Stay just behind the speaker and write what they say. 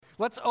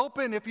Let's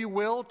open, if you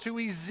will, to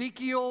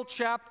Ezekiel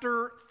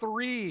chapter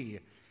 3.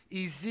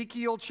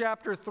 Ezekiel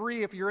chapter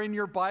 3. If you're in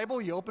your Bible,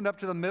 you open up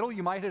to the middle.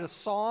 You might hit a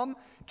Psalm.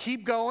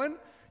 Keep going.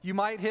 You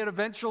might hit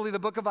eventually the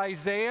book of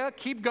Isaiah.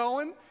 Keep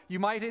going.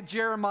 You might hit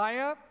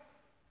Jeremiah.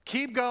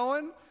 Keep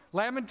going.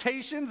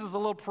 Lamentations is a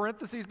little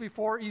parentheses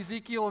before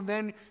Ezekiel, and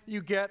then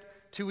you get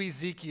to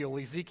Ezekiel.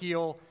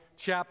 Ezekiel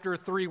chapter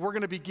 3. We're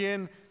going to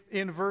begin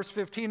in verse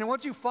 15. And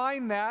once you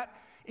find that,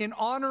 in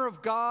honor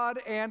of God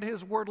and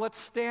His Word, let's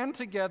stand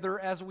together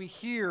as we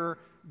hear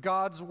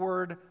God's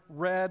Word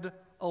read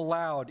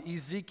aloud.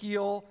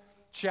 Ezekiel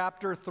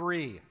chapter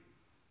 3.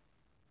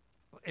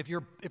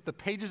 If the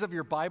pages of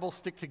your Bible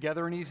stick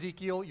together in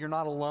Ezekiel, you're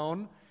not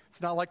alone. It's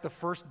not like the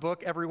first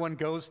book everyone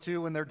goes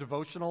to in their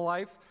devotional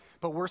life,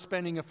 but we're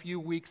spending a few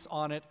weeks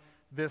on it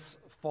this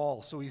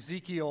fall. So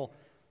Ezekiel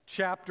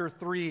chapter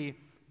 3,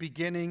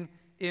 beginning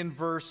in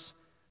verse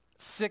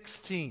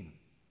 16.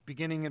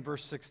 Beginning in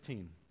verse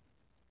 16.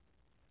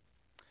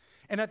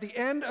 And at the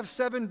end of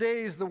 7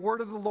 days, the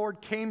word of the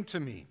Lord came to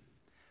me.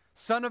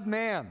 Son of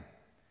man,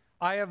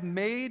 I have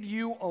made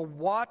you a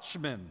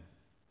watchman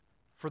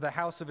for the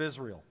house of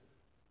Israel.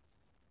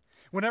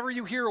 Whenever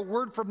you hear a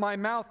word from my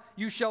mouth,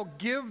 you shall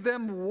give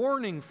them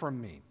warning from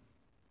me.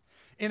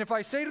 And if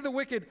I say to the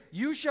wicked,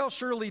 you shall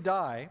surely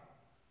die,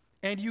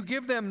 and you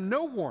give them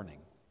no warning,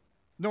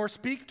 nor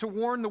speak to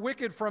warn the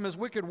wicked from his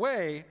wicked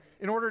way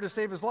in order to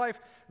save his life,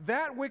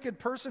 that wicked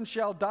person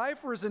shall die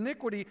for his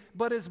iniquity,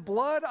 but his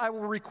blood I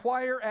will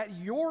require at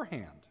your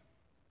hand.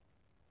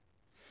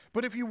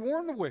 But if you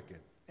warn the wicked,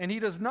 and he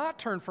does not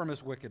turn from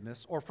his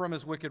wickedness or from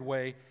his wicked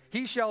way,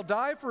 he shall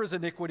die for his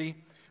iniquity,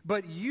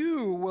 but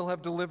you will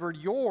have delivered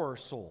your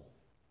soul.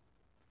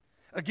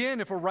 Again,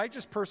 if a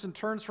righteous person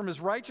turns from his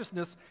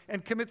righteousness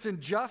and commits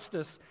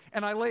injustice,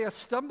 and I lay a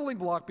stumbling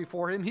block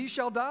before him, he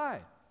shall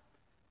die.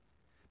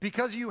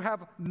 Because you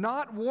have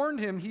not warned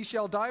him, he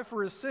shall die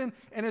for his sin,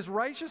 and his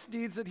righteous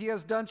deeds that he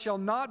has done shall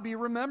not be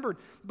remembered.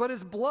 But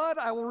his blood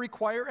I will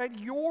require at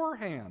your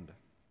hand.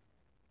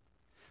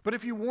 But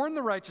if you warn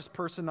the righteous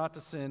person not to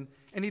sin,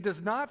 and he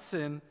does not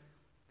sin,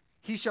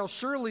 he shall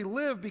surely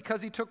live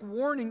because he took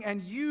warning,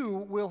 and you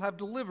will have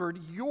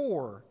delivered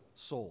your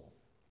soul.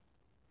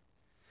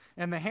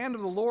 And the hand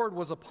of the Lord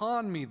was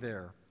upon me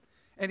there.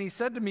 And he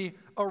said to me,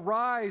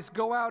 arise,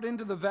 go out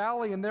into the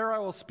valley, and there I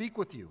will speak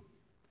with you.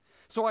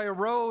 So I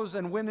arose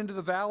and went into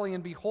the valley,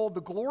 and behold,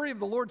 the glory of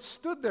the Lord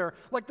stood there,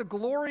 like the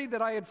glory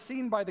that I had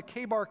seen by the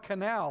Chebar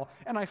Canal,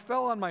 and I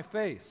fell on my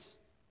face.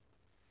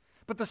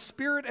 But the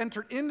Spirit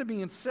entered into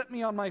me and set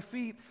me on my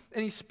feet,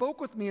 and he spoke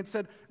with me and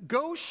said,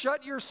 go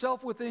shut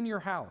yourself within your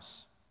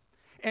house.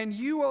 And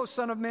you, O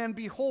son of man,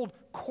 behold,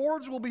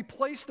 cords will be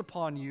placed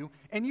upon you,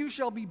 and you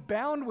shall be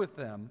bound with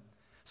them,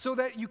 so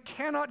that you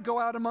cannot go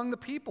out among the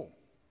people.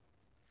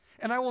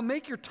 And I will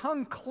make your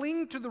tongue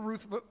cling to the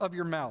roof of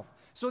your mouth,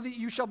 so that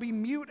you shall be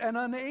mute and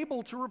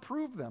unable to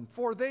reprove them,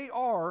 for they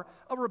are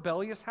a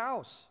rebellious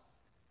house.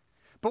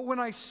 But when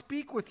I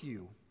speak with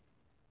you,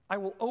 I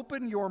will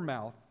open your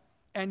mouth,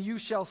 and you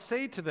shall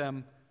say to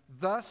them,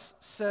 thus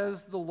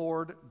says the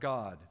Lord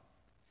God.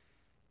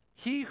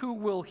 He who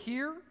will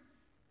hear,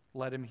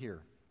 let him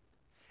hear.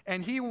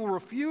 And he who will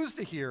refuse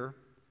to hear,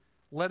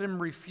 let him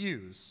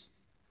refuse,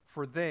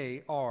 for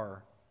they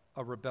are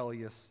a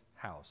rebellious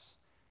house.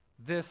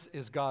 This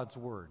is God's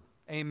word.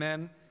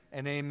 Amen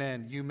and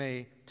amen. You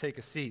may take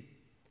a seat.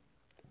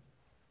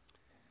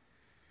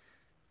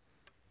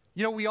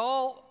 You know, we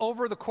all,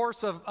 over the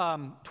course of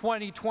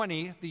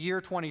 2020, the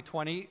year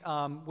 2020,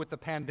 with the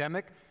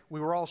pandemic, we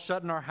were all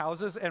shut in our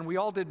houses, and we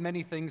all did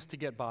many things to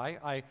get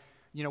by.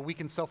 We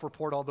can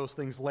self-report all those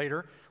things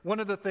later. One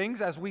of the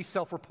things, as we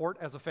self-report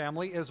as a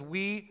family, is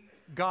we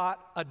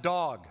got a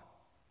dog.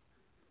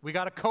 We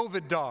got a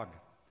COVID dog.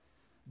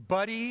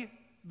 Buddy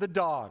the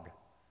dog.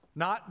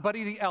 Not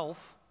Buddy the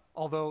elf,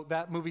 although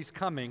that movie's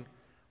coming.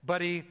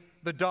 Buddy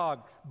the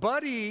dog.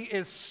 Buddy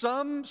is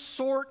some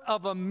sort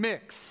of a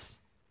mix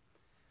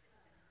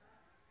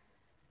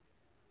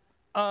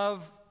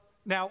of,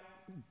 now,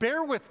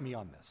 bear with me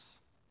on this,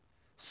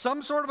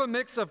 some sort of a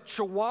mix of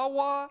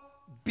Chihuahua,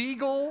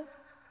 Beagle,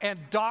 and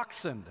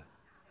Dachshund.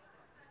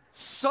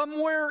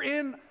 Somewhere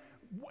in,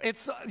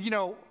 it's,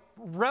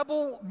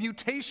 rebel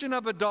mutation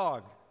of a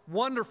dog.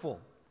 Wonderful.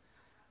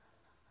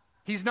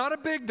 He's not a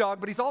big dog,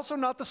 but he's also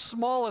not the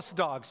smallest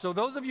dog. So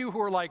those of you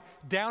who are like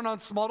down on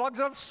small dogs,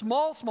 not a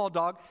small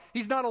dog.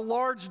 He's not a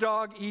large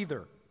dog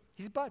either.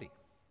 He's Buddy.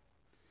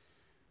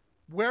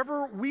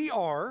 Wherever we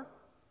are,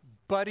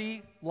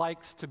 Buddy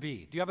likes to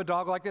be. Do you have a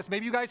dog like this?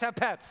 Maybe you guys have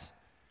pets.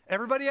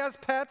 Everybody has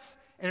pets,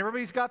 and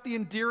everybody's got the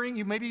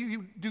endearing. Maybe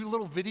you do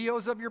little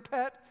videos of your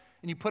pet,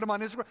 and you put them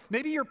on Instagram.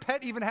 Maybe your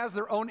pet even has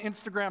their own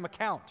Instagram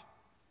account.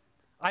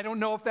 I don't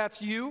know if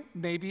that's you.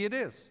 Maybe it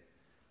is.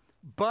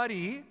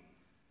 Buddy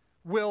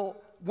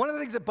one of the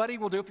things that Buddy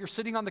will do, if you're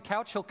sitting on the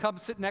couch, he'll come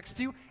sit next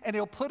to you, and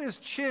he'll put his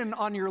chin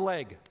on your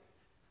leg.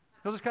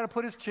 He'll just kind of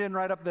put his chin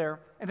right up there,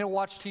 and he'll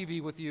watch TV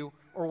with you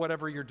or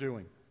whatever you're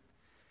doing.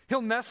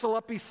 He'll nestle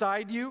up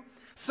beside you.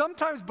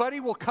 Sometimes Buddy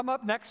will come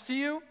up next to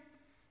you,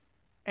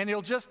 and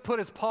he'll just put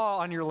his paw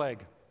on your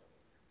leg.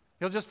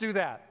 He'll just do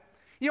that.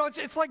 You know,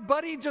 it's like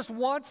Buddy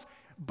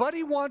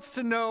wants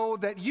to know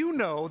that you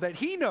know that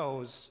he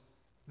knows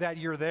that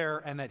you're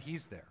there and that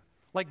he's there.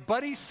 Like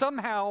Buddy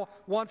somehow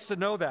wants to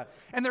know that.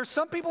 And there's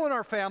some people in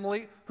our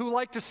family who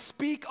like to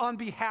speak on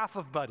behalf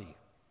of Buddy.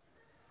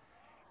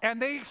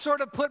 And they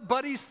sort of put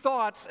Buddy's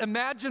thoughts,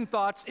 imagined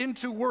thoughts,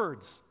 into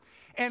words.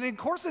 And of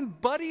course, in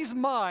Buddy's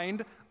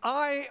mind,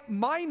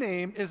 my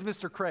name is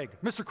Mr. Craig.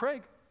 Mr.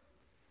 Craig.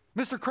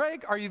 Mr.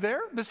 Craig, are you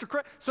there? Mr.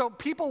 Craig. So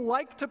people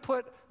like to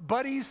put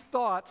Buddy's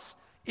thoughts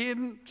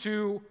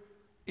into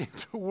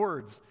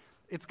words.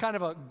 It's kind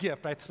of a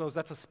gift. I suppose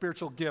that's a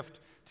spiritual gift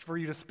for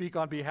you to speak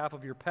on behalf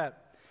of your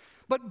pet.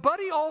 But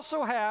Buddy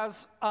also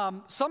has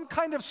some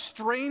kind of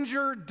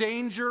stranger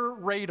danger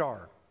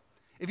radar.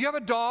 If you have a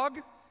dog,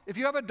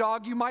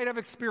 you might have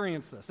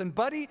experienced this. And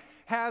Buddy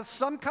has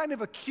some kind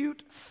of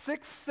acute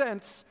sixth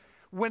sense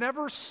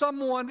whenever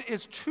someone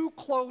is too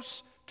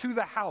close to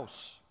the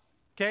house.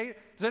 Okay?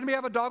 Does anybody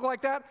have a dog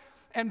like that?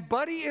 And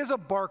Buddy is a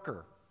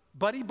barker.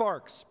 Buddy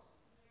barks.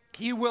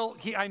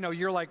 I know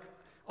you're like,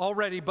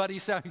 already Buddy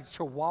sounds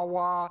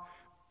chihuahua,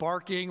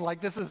 barking,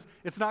 like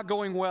it's not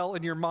going well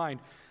in your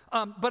mind.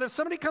 But if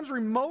somebody comes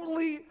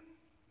remotely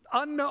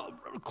unknown,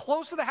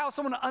 close to the house,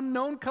 someone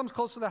unknown comes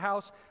close to the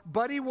house,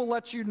 Buddy will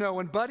let you know.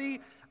 And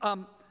Buddy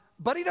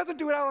doesn't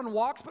do it out on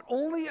walks, but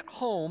only at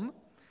home.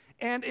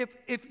 And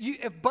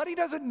if Buddy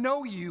doesn't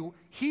know you,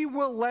 he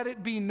will let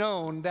it be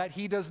known that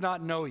he does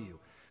not know you.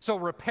 So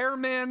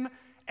repairmen,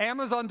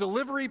 Amazon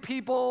delivery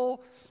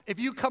people, if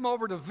you come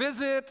over to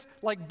visit,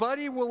 like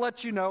Buddy will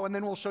let you know, and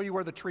then we'll show you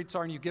where the treats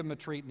are, and you give him a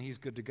treat, and he's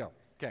good to go.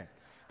 Okay,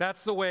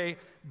 that's the way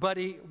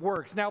Buddy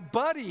works. Now,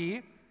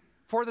 Buddy,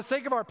 for the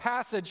sake of our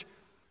passage,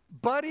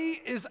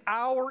 Buddy is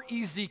our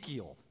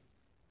Ezekiel.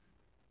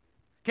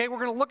 Okay, we're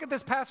going to look at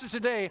this passage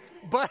today,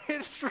 but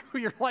it's true.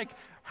 You're like,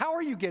 how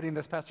are you getting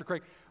this, Pastor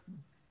Craig?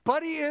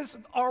 Buddy is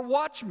our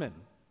watchman.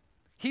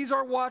 He's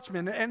our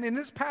watchman. And in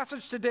this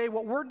passage today,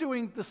 what we're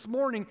doing this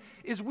morning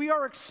is we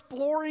are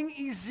exploring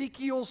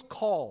Ezekiel's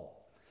call.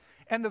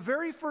 And the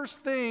very first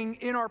thing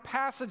in our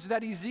passage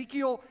that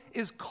Ezekiel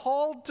is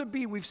called to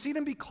be, we've seen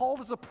him be called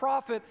as a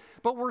prophet,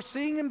 but we're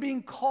seeing him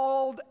being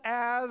called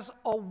as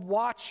a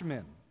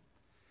watchman.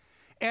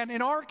 And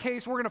in our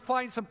case, we're going to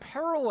find some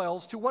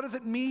parallels to what does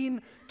it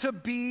mean to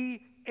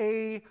be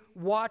a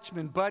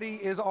watchman. Buddy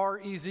is our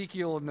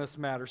Ezekiel in this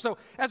matter. So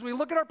as we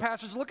look at our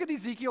passage, look at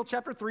Ezekiel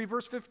chapter 3,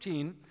 verse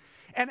 15.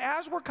 And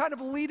as we're kind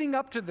of leading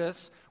up to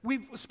this,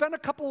 we've spent a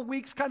couple of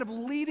weeks kind of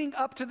leading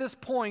up to this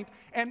point,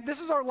 and this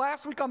is our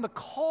last week on the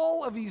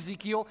call of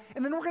Ezekiel,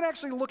 and then we're going to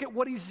actually look at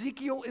what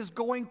Ezekiel is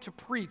going to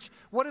preach.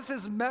 What is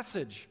his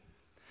message?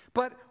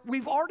 But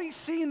we've already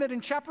seen that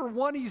in chapter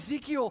 1,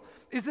 Ezekiel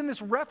is in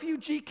this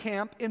refugee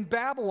camp in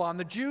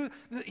Babylon.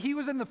 He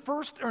was in the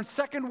first or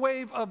second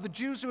wave of the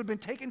Jews who had been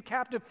taken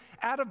captive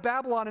out of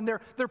Babylon, and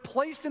they're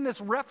placed in this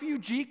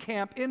refugee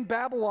camp in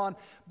Babylon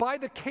by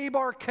the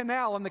Kebar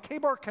Canal. And the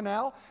Kebar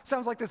Canal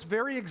sounds like this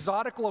very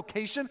exotic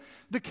location.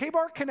 The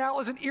Kebar Canal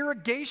is an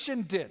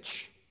irrigation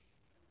ditch.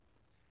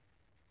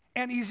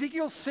 And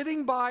Ezekiel's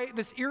sitting by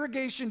this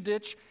irrigation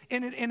ditch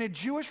in a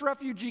Jewish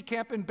refugee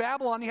camp in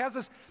Babylon. He has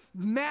this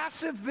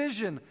massive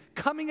vision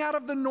coming out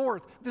of the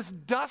north, this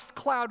dust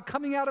cloud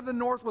coming out of the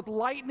north with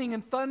lightning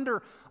and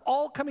thunder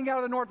all coming out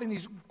of the north, and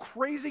these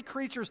crazy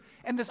creatures,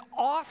 and this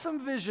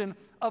awesome vision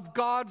of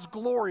God's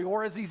glory,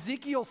 or as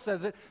Ezekiel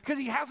says it, because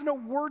he has no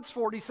words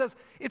for it, he says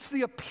it's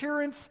the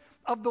appearance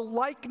of the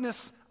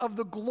likeness of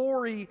the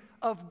glory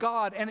of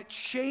God, and it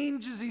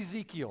changes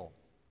Ezekiel.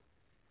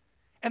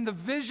 And the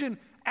vision,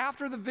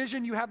 after the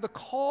vision, you have the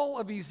call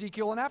of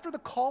Ezekiel. And after the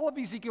call of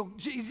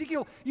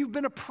Ezekiel, you've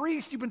been a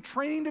priest. You've been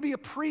training to be a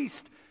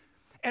priest.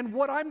 And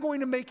what I'm going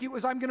to make you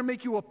is I'm going to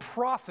make you a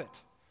prophet.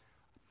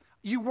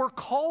 You were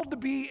called to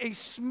be a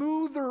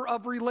smoother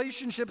of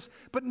relationships,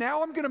 but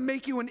now I'm going to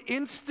make you an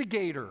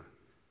instigator.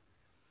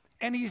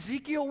 And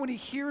Ezekiel, when he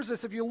hears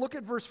this, if you look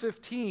at verse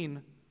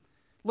 15,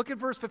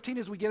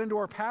 as we get into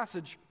our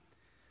passage,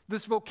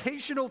 this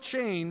vocational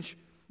change,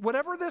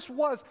 whatever this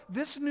was,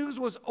 this news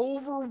was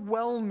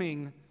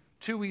overwhelming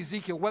to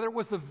Ezekiel. Whether it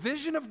was the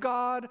vision of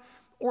God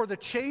or the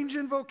change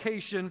in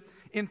vocation,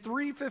 in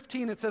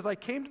 3:15 it says, I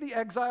came to the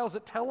exiles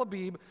at Tel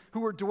Abib who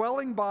were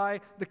dwelling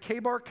by the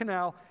Kebar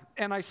Canal,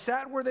 and I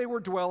sat where they were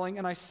dwelling,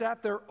 and I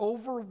sat there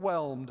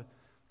overwhelmed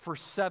for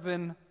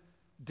 7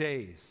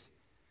 days.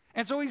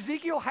 And so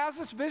Ezekiel has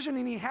this vision,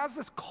 and he has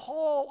this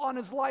call on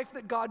his life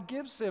that God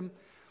gives him.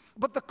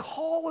 But the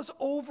call is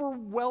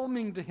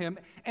overwhelming to him,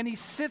 and he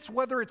sits,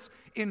 whether it's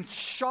in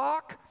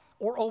shock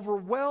or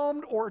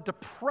overwhelmed or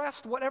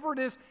depressed, whatever it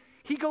is,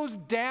 he goes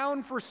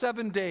down for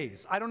 7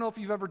 days. I don't know if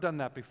you've ever done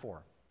that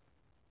before,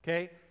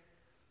 okay?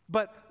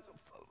 But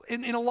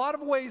in a lot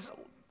of ways,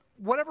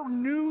 whatever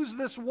news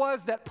this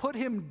was that put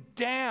him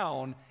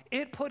down,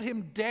 it put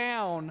him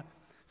down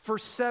for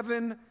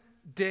 7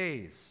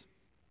 days.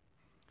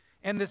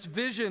 And this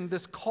vision,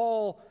 this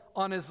call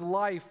on his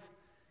life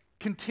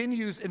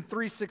continues in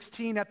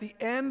 3:16. At the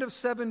end of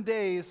 7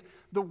 days,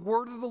 the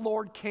word of the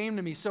Lord came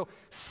to me. So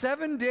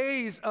 7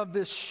 days of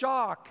this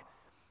shock,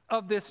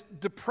 of this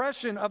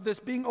depression, of this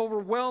being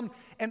overwhelmed,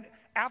 and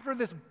after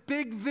this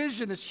big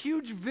vision, this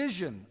huge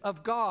vision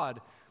of God,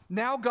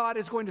 now God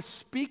is going to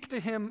speak to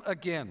him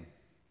again.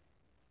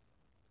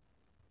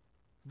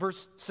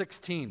 Verse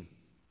 16,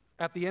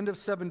 at the end of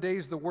 7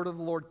 days, the word of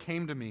the Lord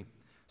came to me.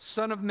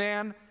 Son of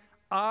man,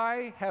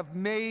 I have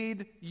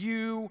made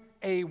you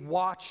a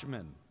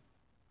watchman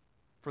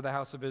for the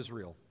house of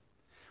Israel.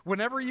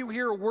 Whenever you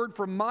hear a word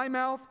from my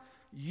mouth,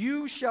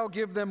 you shall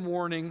give them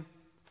warning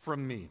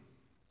from me.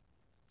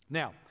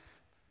 Now,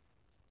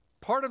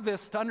 part of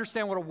this, to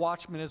understand what a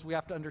watchman is, we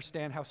have to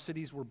understand how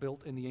cities were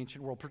built in the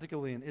ancient world,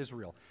 particularly in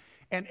Israel.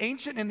 And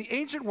in the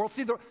ancient world,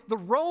 see, the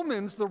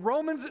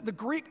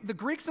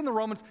Greeks and the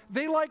Romans,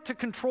 they like to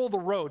control the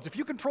roads. If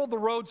you controlled the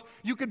roads,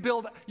 you could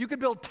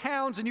build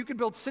towns and you could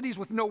build cities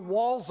with no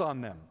walls on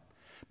them.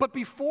 But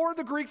before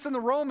the Greeks and the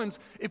Romans,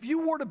 if you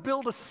were to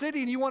build a city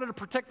and you wanted to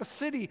protect the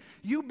city,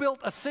 you built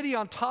a city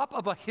on top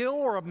of a hill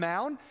or a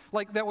mound,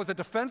 like that was a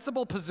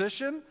defensible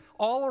position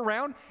all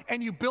around,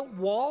 and you built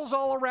walls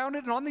all around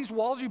it, and on these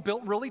walls you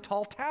built really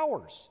tall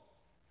towers.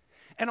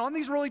 And on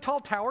these really tall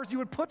towers, you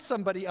would put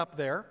somebody up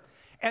there,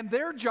 and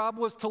their job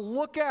was to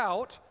look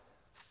out,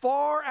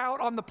 far out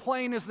on the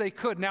plain as they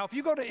could. Now, if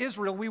you go to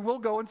Israel, we will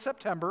go in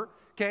September,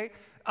 okay,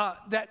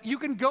 that you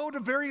can go to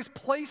various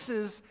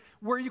places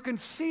where you can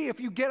see, if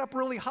you get up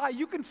really high,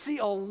 you can see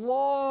a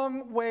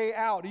long way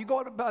out. You go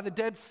out by the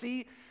Dead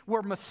Sea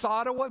where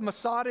Masada was.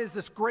 Masada is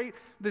this great,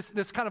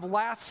 this kind of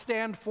last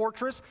stand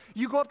fortress.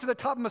 You go up to the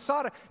top of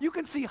Masada, you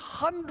can see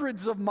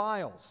hundreds of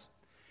miles.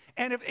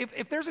 And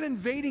if there's an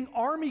invading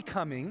army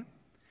coming,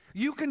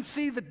 you can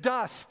see the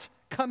dust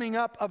coming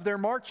up of their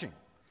marching.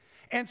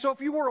 And so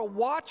if you were a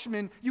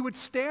watchman, you would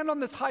stand on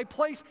this high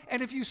place,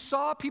 and if you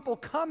saw people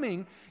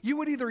coming, you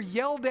would either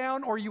yell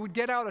down, or you would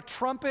get out a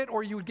trumpet,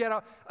 or you would get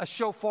out a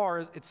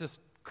shofar. It's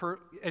just,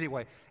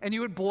 anyway. And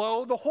you would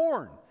blow the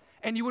horn,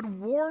 and you would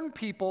warn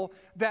people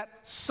that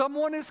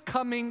someone is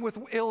coming with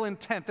ill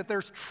intent, that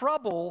there's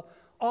trouble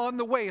on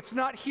the way. It's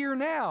not here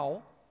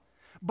now,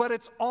 but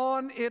it's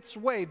on its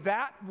way.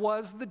 That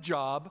was the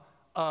job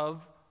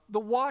of the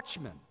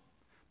watchman.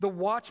 The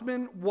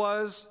watchman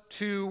was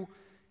to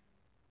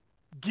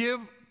give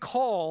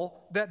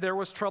call that there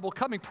was trouble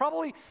coming.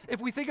 Probably, if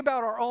we think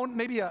about our own,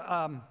 maybe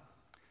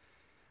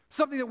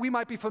something that we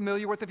might be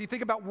familiar with, if you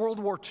think about World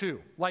War II,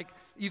 like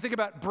you think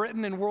about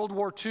Britain in World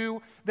War II,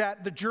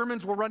 that the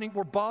Germans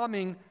were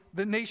bombing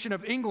the nation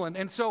of England.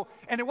 And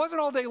it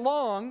wasn't all day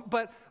long,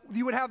 but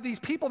you would have these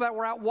people that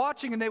were out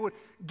watching, and they would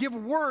give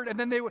word, and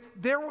then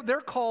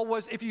their call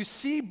was, if you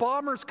see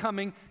bombers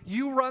coming,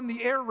 you run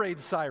the air raid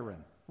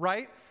siren,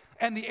 right?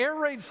 And the air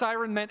raid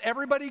siren meant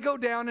everybody go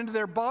down into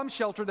their bomb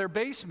shelter, their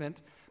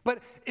basement. But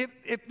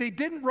if they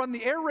didn't run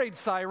the air raid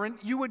siren,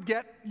 you would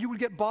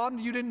get bombed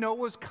you didn't know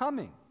was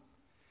coming.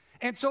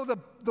 And so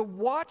the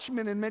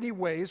watchman in many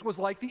ways was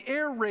like the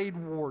air raid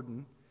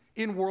warden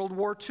in World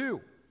War II.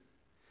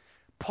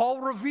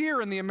 Paul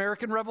Revere in the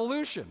American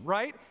Revolution,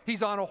 right?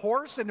 He's on a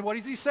horse, and what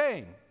is he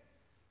saying?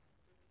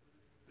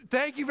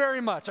 Thank you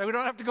very much. We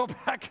don't have to go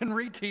back and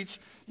reteach,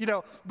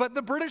 but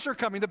the British are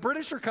coming, the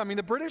British are coming,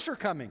 the British are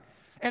coming.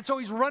 And so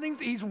he's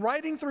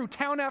riding through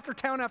town after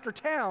town after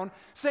town,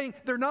 saying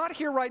they're not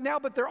here right now,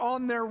 but they're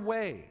on their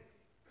way.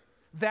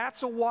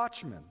 That's a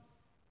watchman.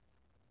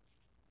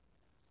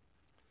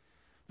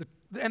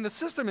 And the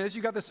system is,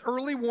 you got this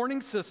early warning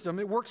system.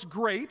 It works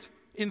great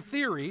in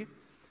theory.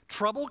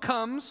 Trouble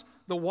comes,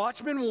 the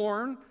watchmen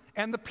warn,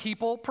 and the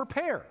people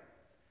prepare.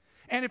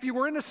 And if you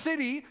were in a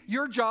city,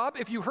 your job,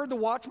 if you heard the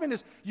watchman,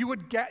 is you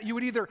would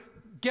either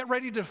get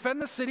ready to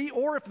defend the city,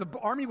 or if the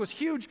army was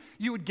huge,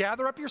 you would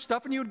gather up your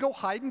stuff and you would go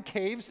hide in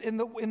caves in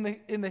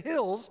the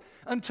hills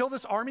until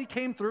this army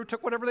came through,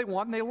 took whatever they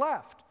want, and they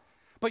left.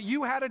 But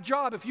you had a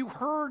job. If you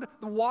heard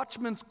the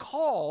watchman's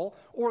call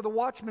or the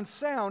watchman's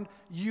sound,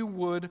 you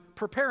would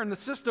prepare. And the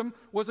system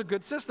was a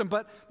good system,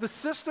 but the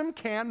system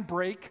can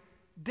break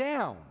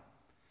down.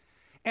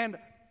 And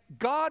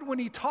God, when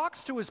he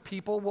talks to his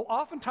people, will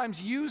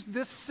oftentimes use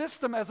this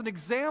system as an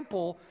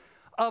example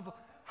of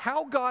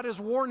how God is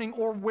warning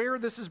or where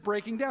this is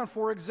breaking down.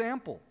 For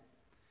example,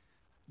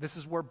 this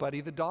is where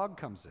Buddy the dog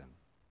comes in.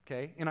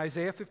 Okay? In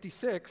Isaiah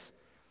 56,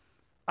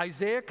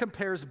 Isaiah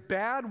compares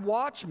bad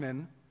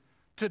watchmen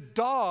to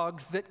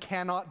dogs that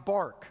cannot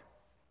bark.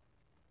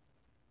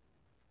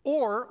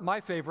 Or,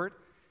 my favorite,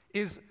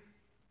 is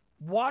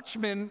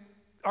watchmen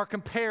are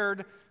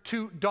compared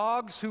to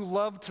dogs who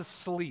love to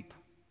sleep.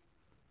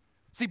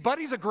 See,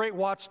 Buddy's a great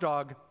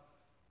watchdog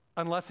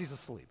unless he's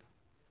asleep.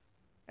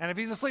 And if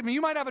he's asleep,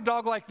 you might have a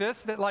dog like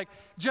this that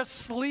just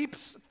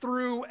sleeps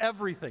through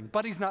everything.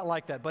 Buddy's not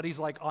like that. Buddy's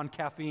on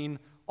caffeine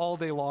all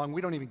day long.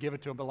 We don't even give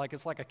it to him, but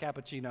it's like a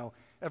cappuccino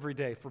every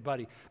day for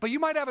Buddy. But you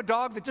might have a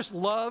dog that just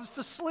loves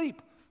to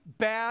sleep.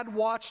 Bad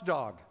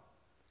watchdog.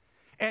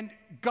 And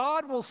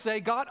God will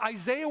say,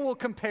 Isaiah will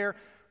compare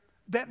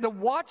that the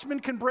watchman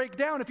can break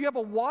down. If you have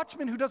a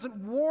watchman who doesn't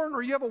warn,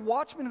 or you have a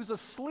watchman who's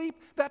asleep,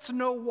 that's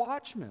no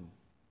watchman.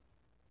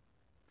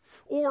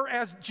 Or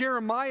as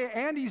Jeremiah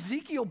and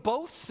Ezekiel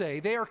both say,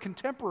 they are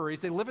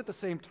contemporaries, they live at the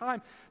same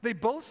time. They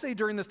both say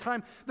during this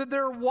time that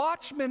there are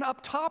watchmen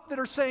up top that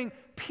are saying,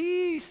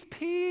 peace,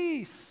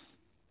 peace,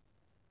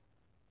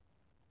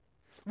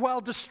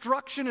 while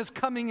destruction is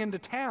coming into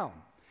town.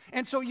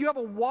 And so you have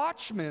a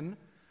watchman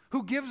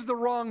who gives the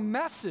wrong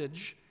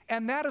message,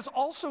 and that is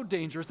also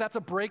dangerous. That's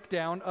a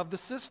breakdown of the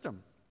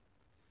system.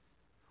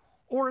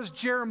 Or as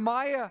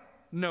Jeremiah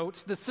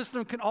notes, the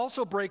system can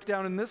also break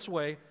down in this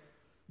way.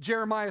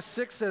 Jeremiah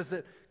 6 says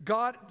that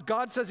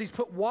God says he's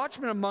put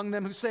watchmen among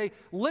them who say,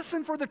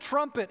 listen for the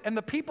trumpet. And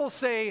the people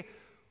say,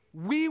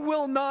 we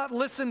will not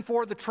listen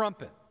for the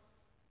trumpet.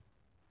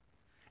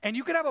 And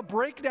you could have a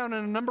breakdown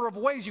in a number of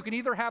ways. You can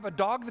either have a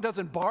dog that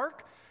doesn't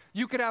bark.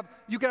 You could have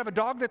a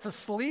dog that's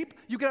asleep.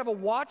 You could have a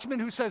watchman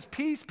who says,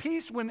 peace,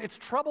 peace, when it's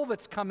trouble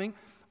that's coming.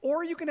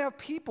 Or you can have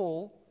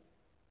people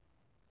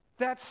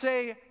that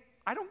say,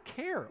 I don't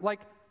care. Like,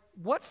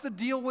 what's the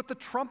deal with the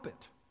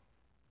trumpet?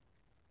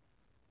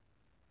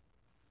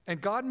 And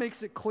God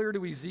makes it clear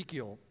to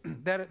Ezekiel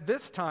that at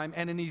this time,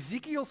 and in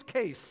Ezekiel's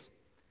case,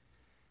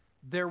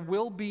 there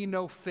will be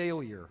no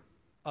failure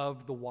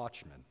of the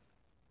watchman.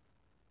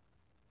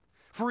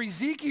 For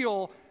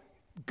Ezekiel,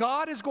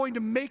 God is going to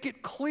make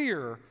it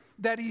clear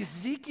that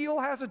Ezekiel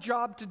has a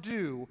job to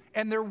do,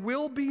 and there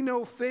will be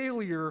no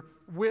failure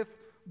with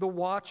the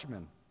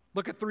watchman.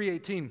 Look at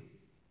 3:18.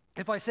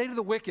 If I say to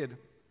the wicked,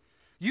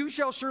 you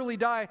shall surely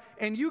die,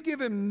 and you give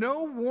him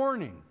no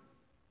warning,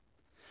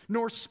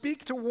 nor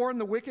speak to warn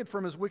the wicked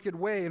from his wicked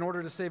way in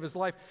order to save his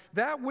life,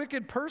 that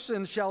wicked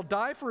person shall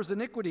die for his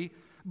iniquity,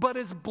 but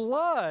his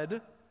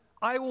blood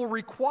I will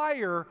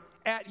require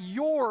at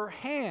your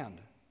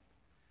hand.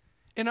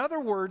 In other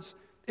words,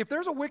 if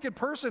there's a wicked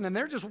person and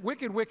they're just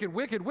wicked, wicked,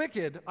 wicked,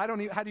 wicked,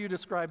 how do you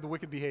describe the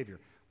wicked behavior?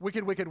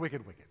 Wicked, wicked,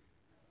 wicked, wicked.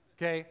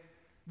 Okay?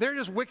 They're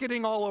just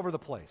wickeding all over the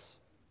place.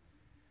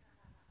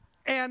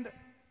 And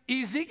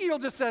Ezekiel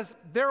just says,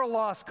 they're a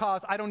lost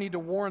cause. I don't need to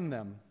warn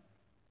them.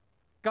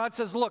 God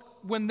says, look,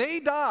 when they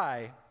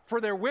die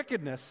for their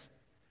wickedness,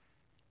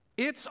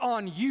 it's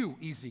on you,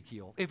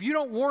 Ezekiel. If you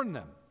don't warn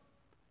them,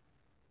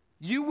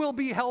 you will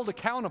be held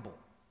accountable.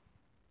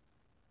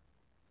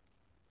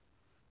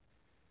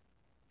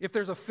 If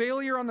there's a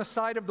failure on the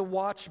side of the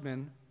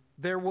watchman,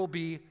 there will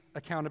be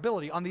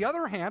accountability. On the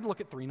other hand,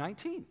 look at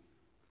 3:19.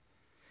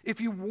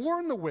 If you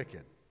warn the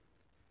wicked,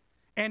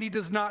 and he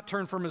does not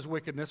turn from his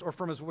wickedness or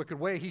from his wicked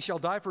way, he shall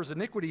die for his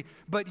iniquity,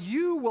 but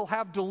you will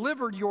have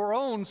delivered your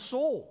own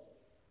soul.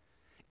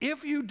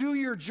 If you do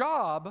your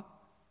job,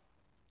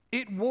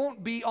 it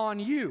won't be on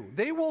you.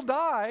 They will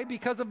die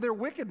because of their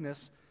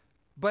wickedness,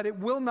 but it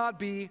will not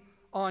be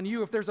on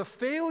you. If there's a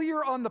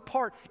failure on the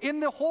part, in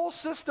the whole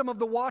system of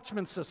the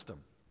watchman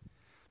system,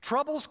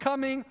 trouble's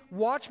coming,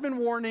 watchman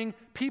warning,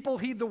 people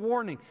heed the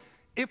warning.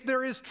 If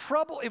there is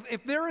trouble,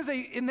 if there is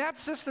in that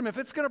system, if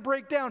it's going to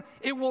break down,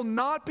 it will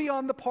not be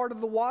on the part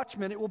of the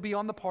watchman, it will be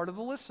on the part of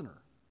the listener.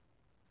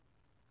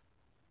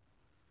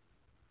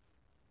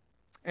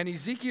 And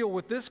Ezekiel,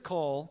 with this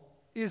call,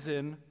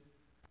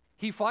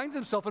 he finds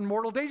himself in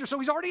mortal danger. So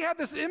he's already had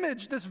this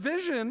image, this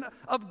vision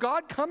of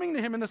God coming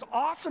to him in this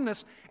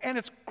awesomeness,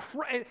 and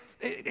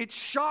it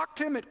shocked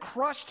him, it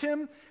crushed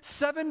him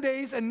 7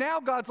 days, and now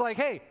God's like,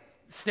 hey,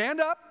 stand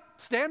up,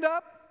 stand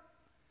up.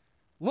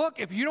 Look,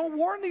 if you don't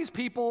warn these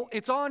people,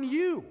 it's on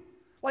you.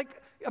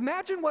 Like,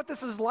 imagine what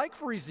this is like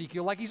for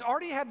Ezekiel. Like, he's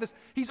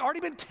already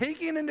been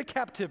taken into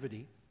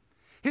captivity.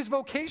 His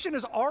vocation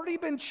has already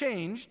been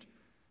changed,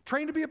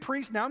 trained to be a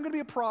priest, now I'm going to be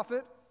a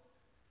prophet.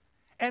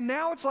 And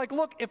now it's like,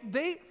 look,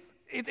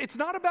 it's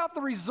not about the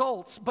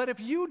results, but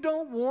if you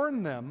don't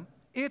warn them,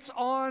 it's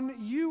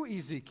on you,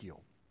 Ezekiel.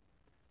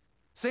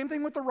 Same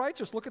thing with the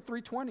righteous. Look at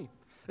 3:20.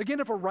 Again,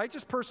 if a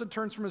righteous person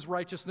turns from his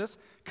righteousness,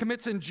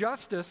 commits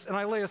injustice, and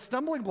I lay a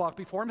stumbling block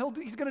before him,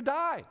 he's going to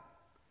die.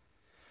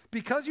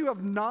 Because you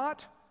have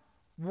not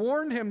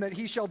warned him that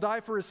he shall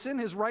die for his sin,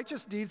 his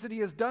righteous deeds that he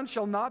has done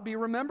shall not be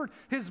remembered.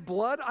 His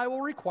blood I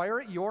will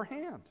require at your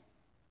hand.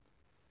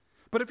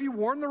 But if you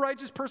warn the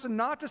righteous person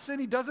not to sin,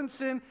 he doesn't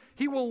sin,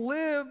 he will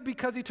live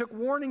because he took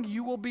warning,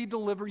 you will be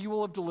delivered, you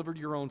will have delivered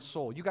your own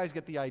soul. You guys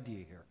get the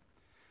idea here.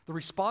 The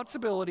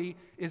responsibility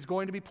is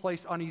going to be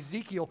placed on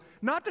Ezekiel,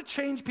 not to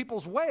change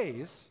people's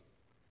ways,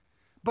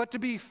 but to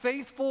be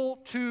faithful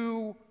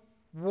to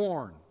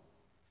warn.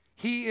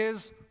 He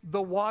is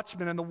the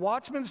watchman, and the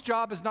watchman's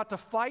job is not to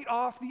fight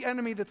off the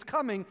enemy that's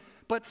coming,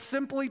 but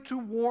simply to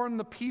warn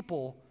the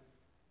people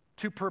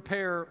to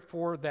prepare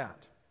for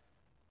that.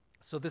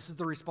 So this is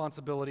the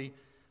responsibility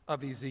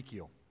of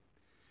Ezekiel.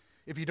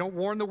 If you don't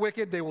warn the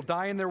wicked, they will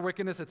die in their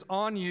wickedness. It's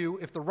on you.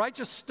 If the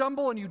righteous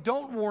stumble and you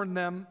don't warn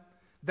them,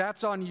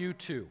 that's on you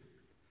too.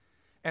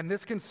 And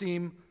this can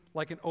seem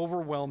like an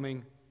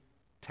overwhelming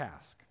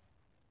task.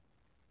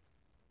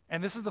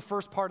 And this is the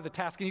first part of the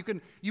task.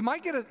 And you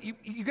might get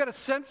a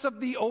sense of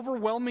the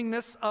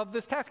overwhelmingness of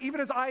this task.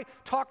 Even as I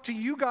talk to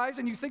you guys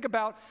and you think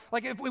about,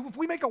 like, if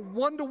we make a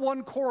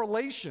one-to-one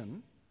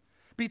correlation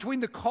between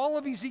the call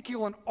of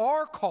Ezekiel and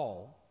our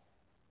call,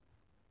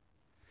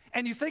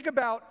 and you think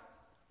about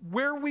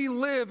where we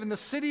live, in the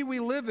city we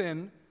live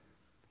in,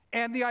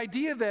 and the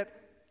idea that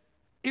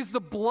is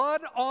the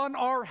blood on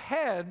our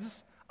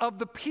heads of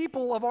the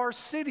people of our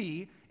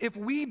city if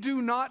we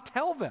do not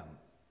tell them,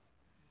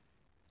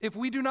 if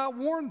we do not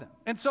warn them.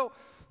 And so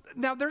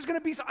now there's going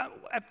to be,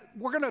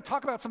 we're going to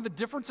talk about some of the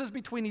differences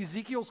between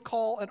Ezekiel's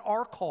call and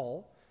our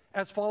call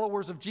as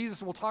followers of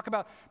Jesus. We'll talk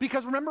about,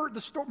 because remember,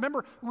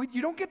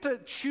 you don't get to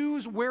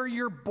choose where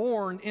you're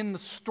born in the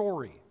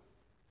story,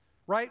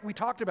 right? We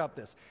talked about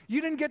this.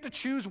 You didn't get to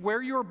choose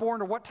where you were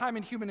born or what time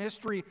in human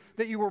history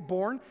that you were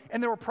born,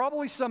 and there were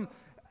probably some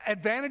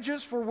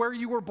advantages for where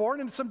you were born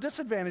and some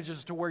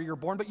disadvantages to where you're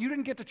born, but you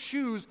didn't get to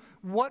choose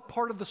what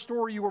part of the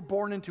story you were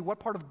born into, what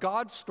part of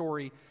God's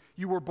story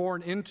you were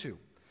born into.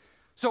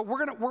 So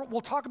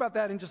we'll talk about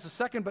that in just a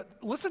second, but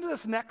listen to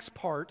this next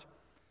part.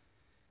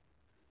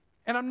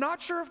 And I'm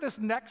not sure if this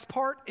next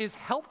part is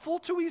helpful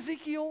to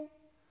Ezekiel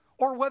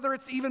or whether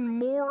it's even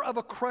more of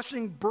a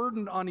crushing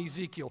burden on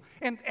Ezekiel.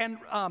 And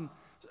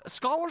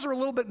scholars are a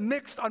little bit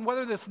mixed on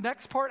whether this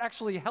next part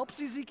actually helps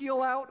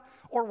Ezekiel out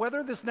or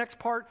whether this next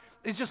part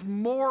is just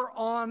more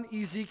on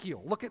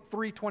Ezekiel. Look at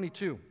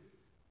 3:22.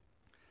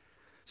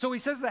 So he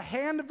says, the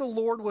hand of the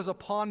Lord was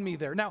upon me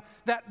there. Now,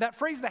 that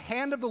phrase, the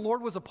hand of the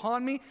Lord was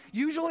upon me,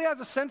 usually has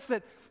a sense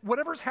that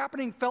whatever's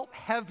happening felt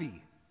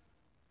heavy.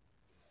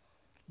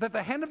 That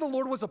the hand of the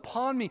Lord was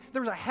upon me.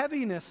 There was a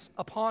heaviness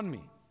upon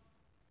me.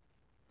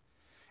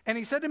 And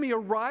he said to me,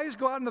 arise,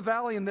 go out in the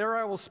valley, and there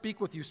I will speak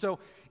with you. So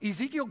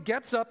Ezekiel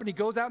gets up and he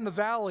goes out in the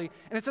valley,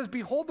 and it says,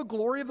 behold, the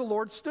glory of the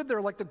Lord stood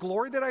there like the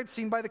glory that I had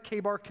seen by the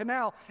Chebar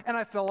Canal, and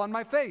I fell on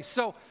my face.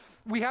 So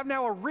we have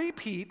now a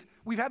repeat.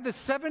 We've had this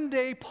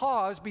 7-day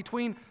pause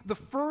between the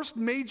first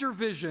major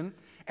vision,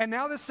 and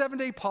now this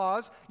 7-day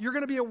pause. You're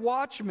going to be a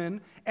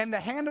watchman, and the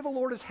hand of the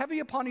Lord is heavy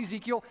upon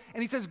Ezekiel,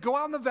 and he says, go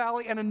out in the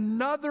valley, and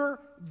another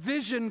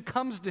vision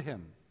comes to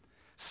him.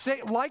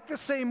 Like the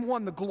same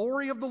one, the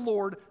glory of the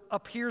Lord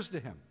appears to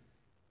him.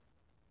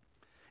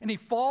 And he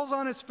falls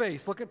on his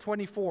face. Look at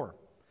 24.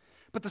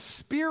 But the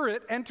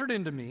Spirit entered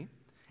into me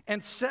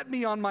and set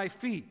me on my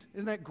feet.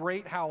 Isn't that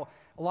great how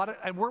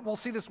we'll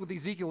see this with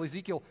Ezekiel.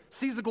 Ezekiel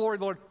sees the glory of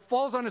the Lord,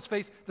 falls on his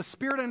face, the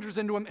Spirit enters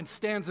into him and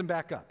stands him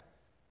back up.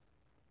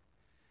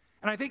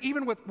 And I think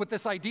even with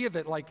this idea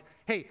that, like,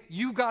 hey,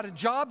 you've got a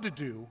job to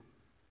do,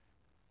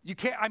 you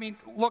can't,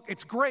 look,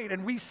 it's great,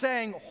 and we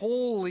sang,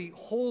 holy,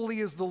 holy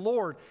is the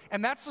Lord.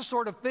 And that's the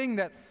sort of thing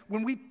that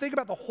when we think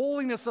about the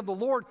holiness of the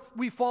Lord,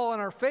 we fall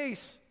on our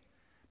face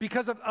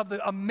because of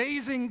the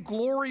amazing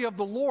glory of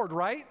the Lord,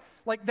 right?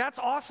 Like, that's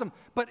awesome.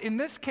 But in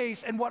this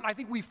case, and what I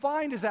think we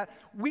find is that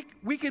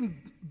we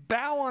can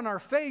bow on our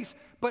face,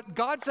 but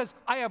God says,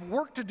 I have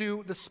work to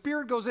do. The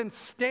Spirit goes in,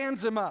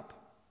 stands him up.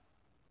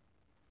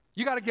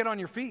 You got to get on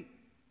your feet.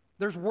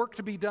 There's work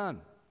to be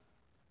done.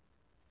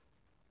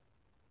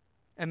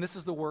 And this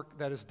is the work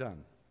that is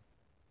done.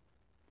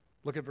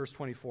 Look at verse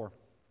 24.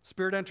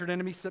 Spirit entered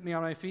into me, set me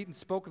on my feet, and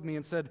spoke with me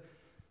and said,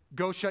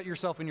 go shut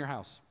yourself in your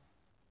house.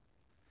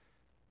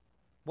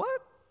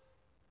 What?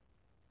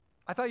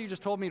 I thought you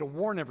just told me to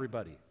warn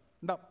everybody.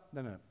 No.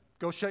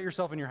 Go shut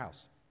yourself in your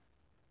house.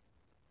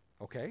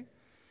 Okay.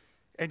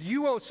 And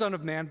you, O son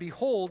of man,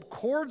 behold,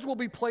 cords will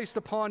be placed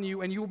upon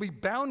you, and you will be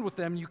bound with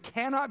them. You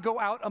cannot go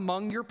out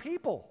among your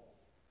people.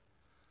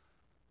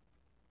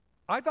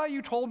 I thought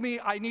you told me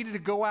I needed to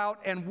go out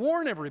and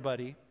warn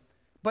everybody,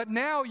 but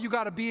now you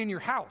got to be in your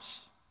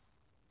house.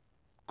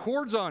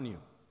 Cords on you.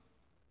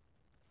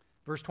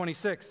 Verse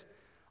 26,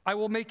 I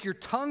will make your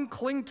tongue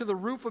cling to the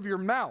roof of your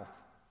mouth.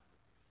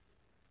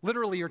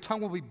 Literally, your tongue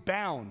will be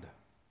bound,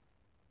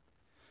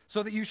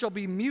 so that you shall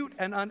be mute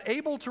and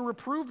unable to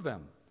reprove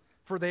them,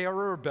 for they are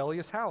a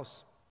rebellious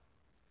house.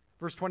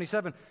 Verse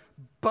 27,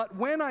 but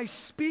when I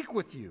speak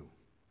with you,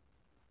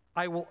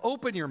 I will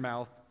open your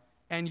mouth,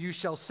 and you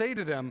shall say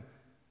to them,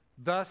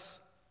 thus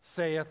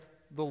saith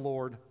the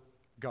Lord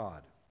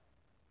God.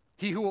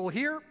 He who will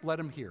hear, let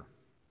him hear.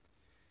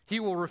 He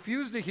who will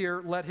refuse to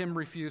hear, let him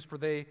refuse, for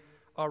they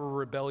are a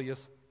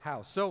rebellious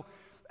house. So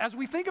as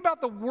we think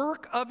about the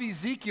work of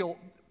Ezekiel,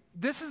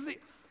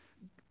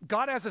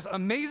 God has this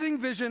amazing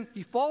vision.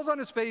 He falls on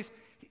his face,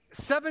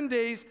 7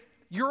 days.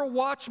 You're a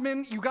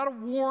watchman, you got to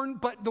warn,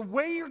 but the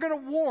way you're going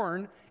to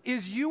warn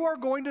is you are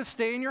going to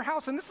stay in your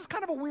house. And this is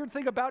kind of a weird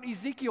thing about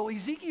Ezekiel.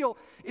 Ezekiel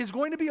is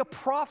going to be a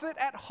prophet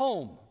at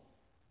home.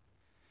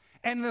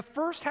 And the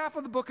first half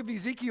of the book of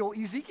Ezekiel,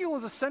 Ezekiel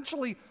is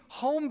essentially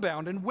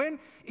homebound. And when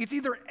it's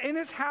either in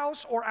his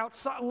house or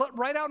outside,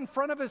 right out in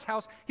front of his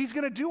house, he's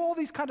going to do all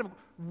these kind of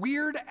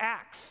weird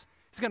acts.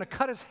 He's going to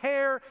cut his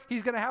hair.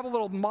 He's going to have a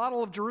little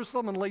model of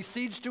Jerusalem and lay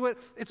siege to it.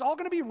 It's all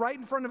going to be right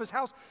in front of his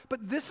house.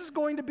 But this is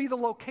going to be the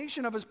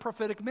location of his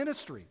prophetic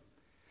ministry.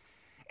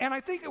 And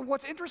I think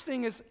what's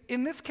interesting is,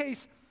 in this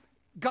case,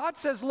 God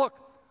says, look,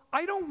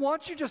 I don't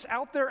want you just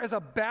out there as a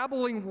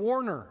babbling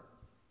warner.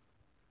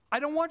 I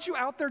don't want you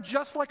out there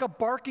just like a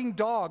barking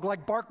dog,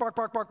 like bark, bark,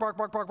 bark, bark, bark,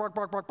 bark, bark, bark,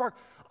 bark, bark, bark.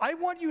 I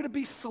want you to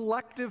be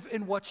selective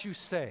in what you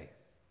say.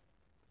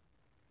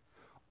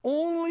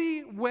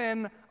 Only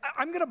when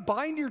I'm going to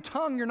bind your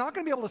tongue, you're not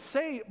going to be able to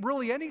say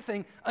really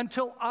anything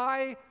until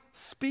I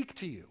speak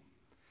to you.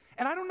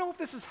 And I don't know if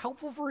this is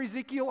helpful for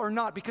Ezekiel or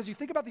not, because you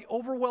think about the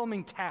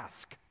overwhelming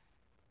task.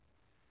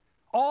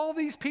 All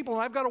these people,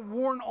 and I've got to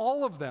warn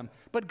all of them.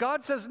 But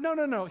God says,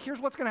 no, here's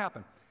what's going to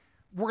happen.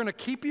 We're going to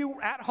keep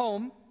you at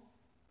home,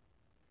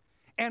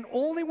 and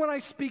only when I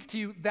speak to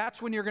you,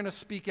 that's when you're going to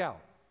speak out.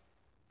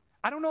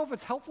 I don't know if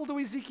it's helpful to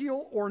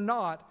Ezekiel or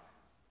not,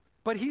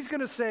 but he's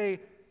going to say,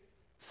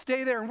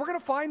 stay there. And we're going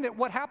to find that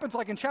what happens,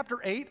 like in chapter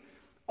 8,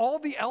 all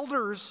the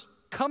elders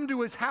come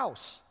to his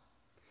house.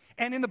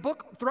 And in the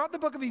book, throughout the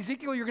book of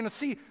Ezekiel, you're going to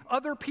see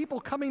other people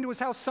coming to his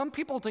house, some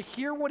people to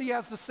hear what he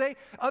has to say,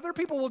 other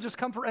people will just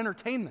come for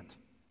entertainment.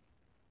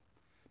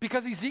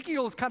 Because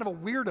Ezekiel is kind of a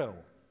weirdo.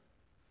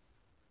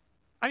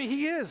 I mean,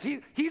 he is.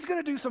 He's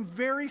going to do some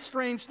very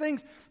strange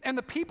things. And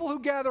the people who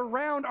gather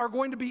around are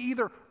going to be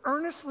either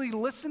earnestly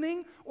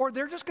listening, or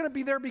they're just going to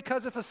be there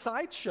because it's a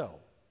sideshow.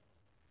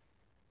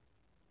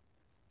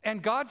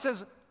 And God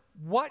says,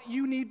 what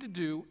you need to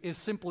do is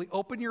simply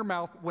open your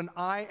mouth when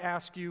I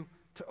ask you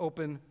to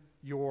open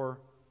your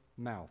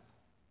mouth.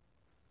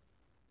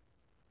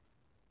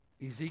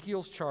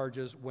 Ezekiel's charge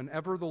is,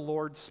 whenever the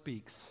Lord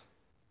speaks,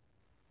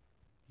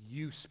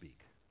 you speak.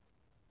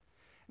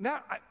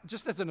 Now,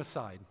 just as an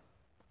aside,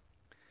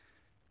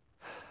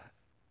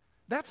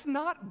 that's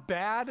not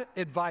bad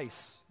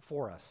advice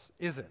for us,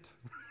 is it?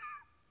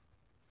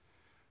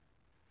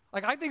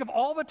 Like, I think of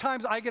all the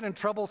times I get in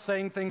trouble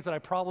saying things that I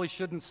probably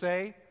shouldn't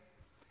say,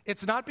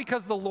 it's not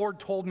because the Lord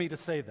told me to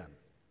say them.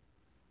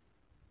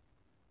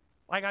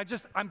 Like,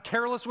 I'm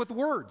careless with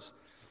words.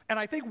 And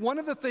I think one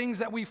of the things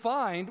that we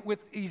find with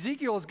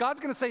Ezekiel is God's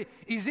going to say,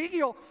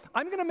 Ezekiel,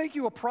 I'm going to make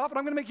you a prophet,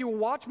 I'm going to make you a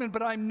watchman,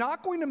 but I'm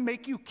not going to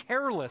make you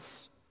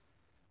careless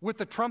with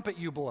the trumpet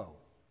you blow.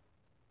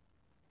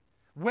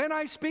 When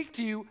I speak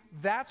to you,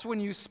 that's when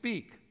you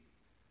speak.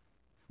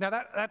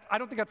 Now, I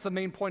don't think that's the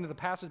main point of the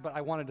passage, but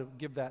I wanted to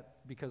give that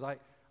because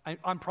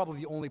I'm probably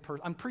the only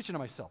person, I'm preaching to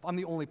myself, I'm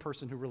the only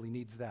person who really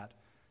needs that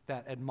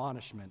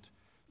admonishment.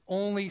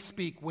 Only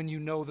speak when you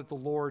know that the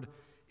Lord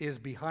is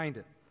behind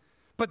it.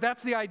 But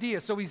that's the idea.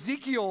 So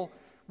Ezekiel,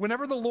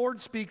 whenever the Lord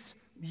speaks,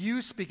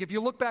 you speak. If you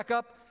look back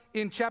up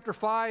in chapter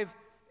 5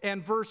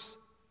 and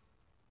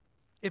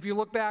if you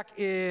look back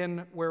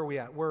in, where are we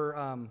at?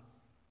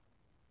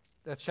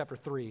 That's chapter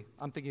 3.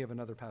 I'm thinking of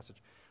another passage.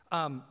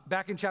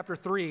 Back in chapter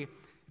 3, it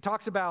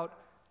talks about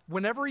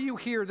whenever you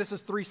hear, this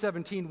is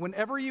 3:17,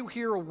 whenever you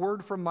hear a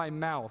word from my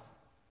mouth,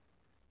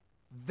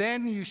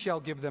 then you shall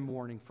give them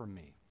warning from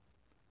me.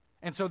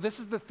 And so this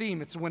is the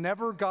theme. It's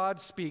whenever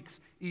God speaks,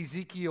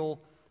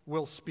 Ezekiel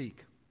will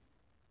speak.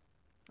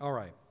 All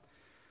right.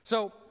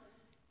 So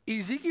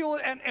Ezekiel,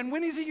 and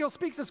when Ezekiel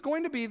speaks, it's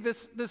going to be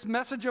this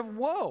message of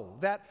woe,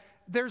 that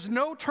there's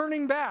no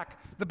turning back.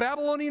 The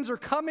Babylonians are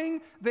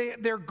coming.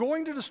 They're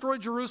going to destroy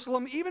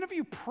Jerusalem. Even if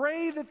you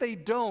pray that they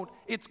don't,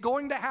 it's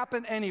going to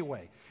happen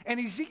anyway. And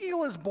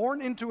Ezekiel is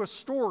born into a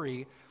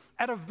story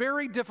at a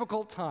very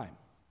difficult time.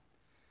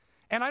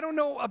 And I don't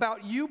know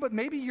about you, but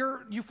maybe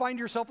you find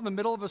yourself in the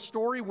middle of a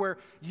story where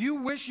you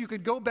wish you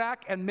could go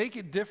back and make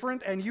it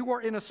different, and you are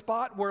in a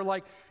spot where,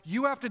 like,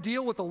 you have to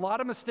deal with a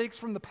lot of mistakes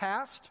from the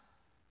past,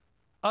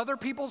 other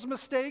people's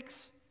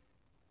mistakes.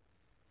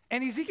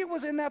 And Ezekiel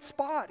was in that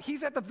spot.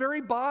 He's at the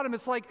very bottom.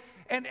 It's like,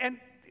 and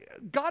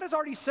God has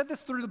already said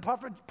this through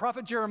the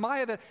prophet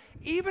Jeremiah, that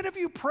even if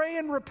you pray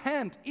and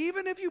repent,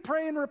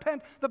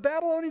 the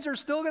Babylonians are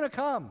still going to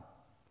come.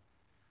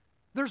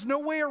 There's no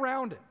way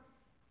around it.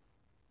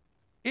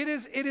 It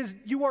is,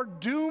 you are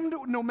doomed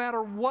no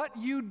matter what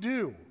you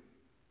do.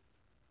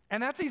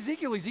 And that's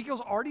Ezekiel.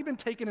 Ezekiel's already been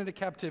taken into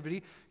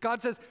captivity.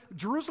 God says,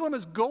 Jerusalem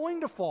is going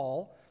to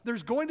fall.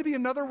 There's going to be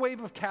another wave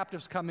of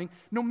captives coming.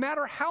 No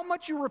matter how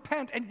much you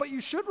repent, but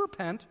you should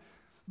repent,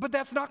 but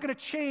that's not going to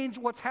change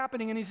what's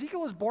happening. And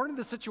Ezekiel is born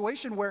into the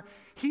situation where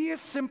he is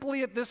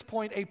simply at this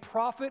point a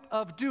prophet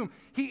of doom.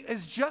 He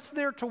is just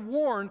there to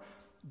warn,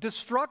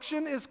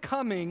 destruction is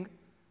coming,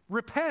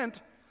 repent.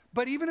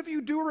 But even if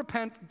you do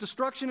repent,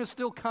 destruction is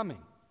still coming.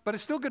 But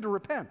it's still good to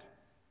repent.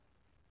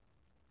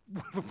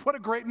 What a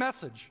great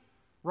message,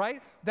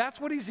 right? That's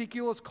what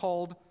Ezekiel is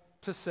called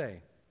to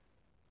say.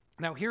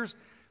 Now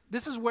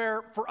this is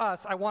where, for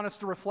us, I want us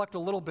to reflect a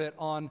little bit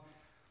on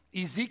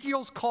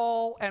Ezekiel's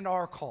call and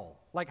our call.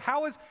 Like,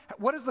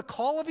 what is the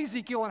call of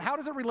Ezekiel and how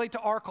does it relate to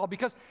our call?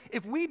 Because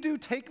if we do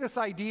take this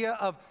idea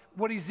of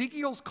what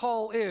Ezekiel's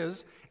call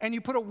is, and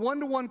you put a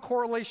one-to-one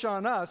correlation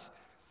on us,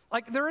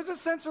 like, there is a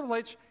sense in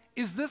which,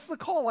 is this the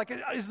call? Like,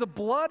 is the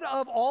blood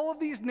of all of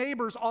these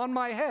neighbors on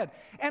my head?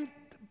 And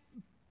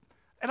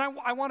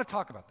I want to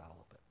talk about that a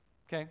little bit,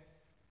 okay?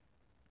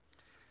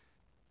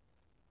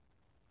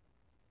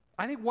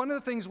 I think one of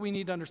the things we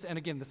need to understand, and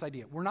again, this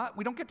idea,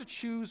 we don't get to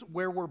choose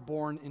where we're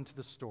born into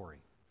the story.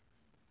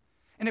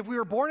 And if we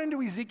were born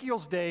into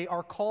Ezekiel's day,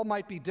 our call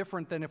might be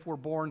different than if we're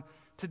born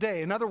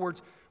today. In other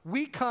words,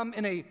 we come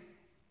in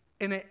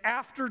an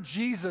after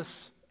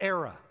Jesus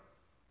era.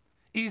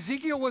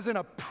 Ezekiel was in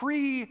a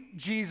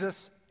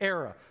pre-Jesus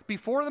era.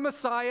 Before the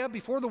Messiah,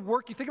 before the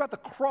work, you think about the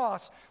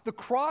cross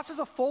is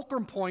a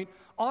fulcrum point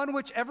on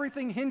which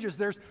everything hinges.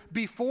 There's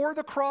before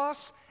the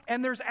cross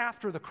and there's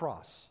after the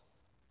cross.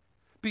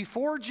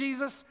 Before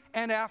Jesus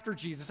and after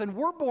Jesus. And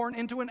we're born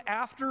into an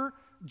after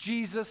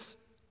Jesus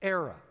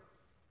era.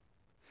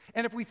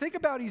 And if we think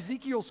about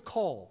Ezekiel's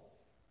call,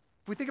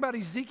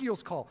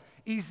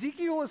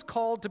 Ezekiel is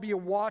called to be a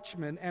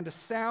watchman and to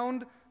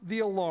sound the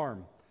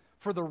alarm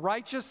for the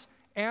righteous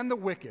and the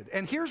wicked.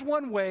 And here's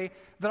one way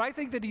that I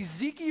think that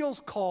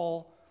Ezekiel's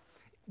call,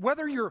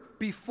 whether you're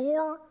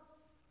before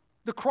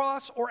the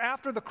cross or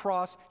after the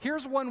cross,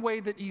 here's one way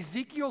that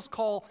Ezekiel's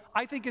call,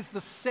 I think, is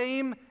the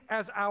same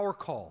as our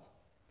call.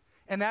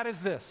 And that is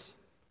this: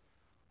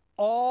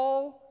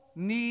 all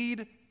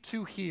need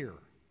to hear.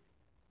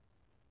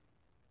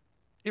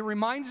 It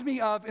reminds me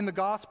of, in the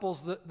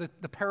Gospels,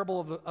 the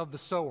parable of the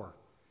sower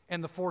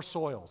and the four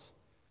soils.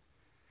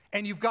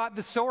 And you've got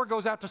the sower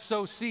goes out to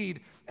sow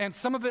seed, and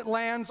some of it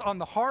lands on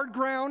the hard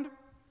ground,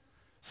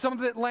 some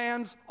of it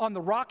lands on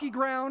the rocky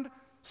ground,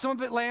 some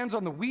of it lands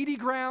on the weedy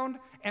ground,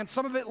 and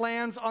some of it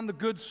lands on the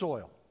good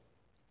soil.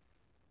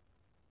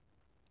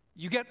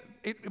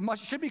 It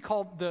should be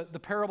called the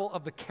parable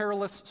of the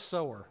careless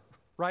sower,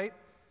 right?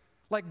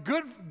 Like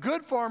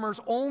good farmers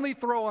only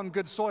throw on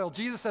good soil.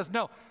 Jesus says,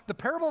 no, the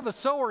parable of the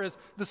sower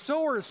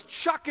is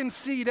chucking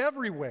seed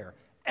everywhere.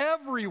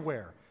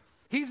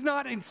 He's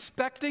not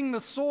inspecting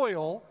the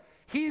soil,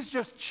 he's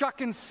just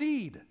chucking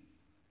seed.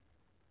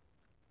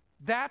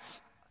 That's,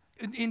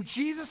 in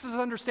Jesus'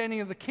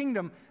 understanding of the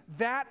kingdom,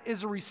 that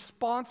is a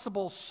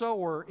responsible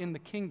sower in the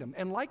kingdom.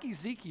 And like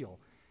Ezekiel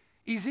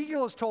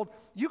is told,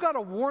 you got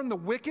to warn the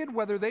wicked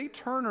whether they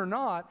turn or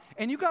not,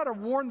 and you got to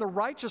warn the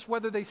righteous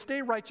whether they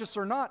stay righteous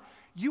or not.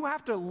 You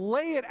have to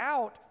lay it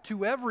out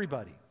to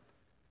everybody.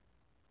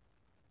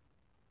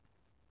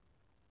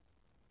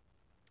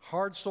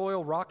 Hard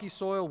soil, rocky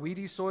soil,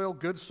 weedy soil,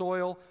 good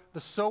soil.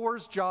 The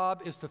sower's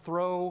job is to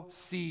throw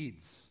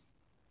seeds.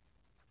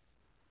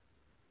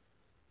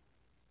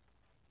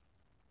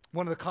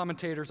 One of the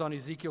commentators on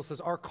Ezekiel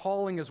says, our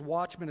calling as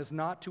watchmen is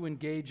not to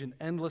engage in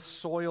endless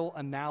soil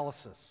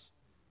analysis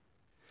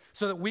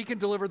so that we can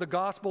deliver the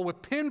gospel with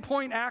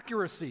pinpoint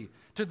accuracy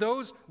to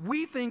those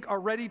we think are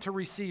ready to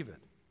receive it.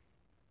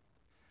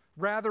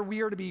 Rather,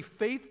 we are to be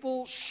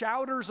faithful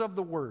shouters of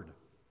the word,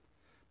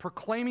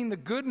 proclaiming the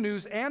good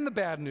news and the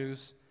bad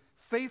news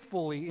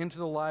faithfully into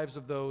the lives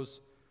of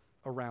those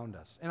around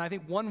us. And I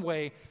think one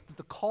way that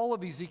the call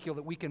of Ezekiel,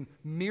 that we can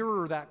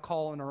mirror that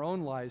call in our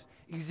own lives,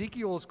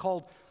 Ezekiel is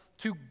called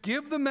to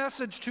give the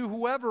message to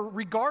whoever,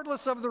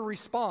 regardless of the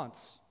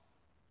response.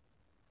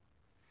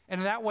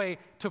 And in that way,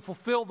 to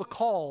fulfill the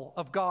call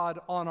of God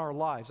on our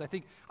lives. I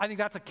think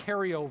that's a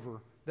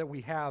carryover that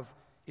we have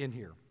in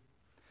here.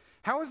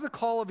 How is the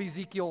call of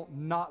Ezekiel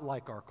not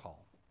like our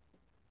call?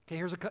 Okay,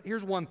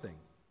 here's one thing,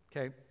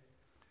 okay?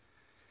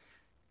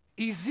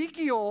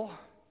 Ezekiel,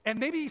 and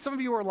maybe some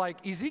of you are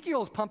like,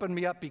 Ezekiel is pumping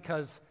me up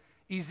because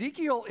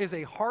Ezekiel is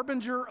a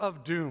harbinger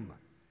of doom.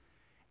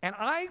 And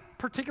I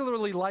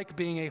particularly like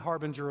being a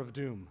harbinger of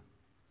doom.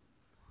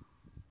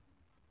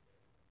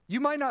 You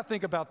might not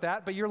think about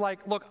that, but you're like,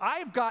 look,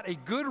 I've got a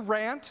good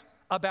rant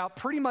about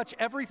pretty much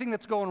everything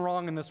that's going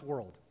wrong in this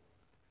world.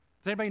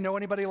 Does anybody know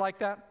anybody like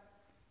that?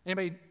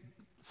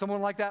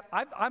 Someone like that?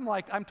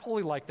 I'm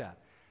totally like that.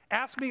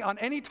 Ask me on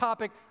any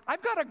topic.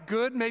 I've got a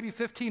good maybe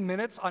 15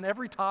 minutes on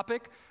every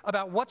topic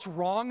about what's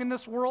wrong in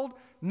this world.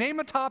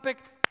 Name a topic,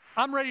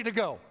 I'm ready to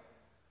go.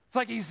 It's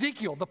like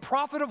Ezekiel, the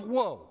prophet of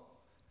woe.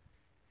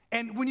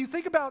 And when you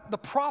think about the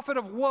prophet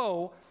of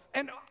woe,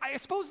 and I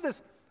suppose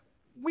this,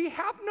 we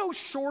have no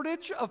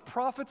shortage of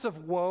prophets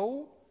of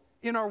woe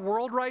in our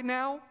world right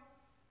now.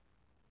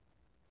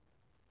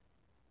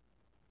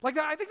 Like,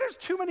 I think there's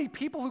too many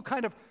people who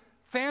kind of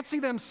fancy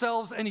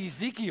themselves an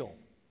Ezekiel.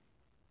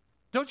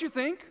 Don't you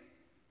think?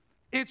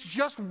 It's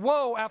just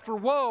woe after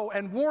woe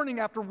and warning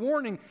after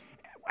warning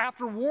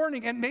after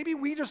warning, and maybe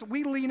we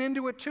lean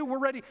into it too.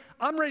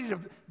 I'm ready to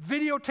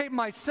videotape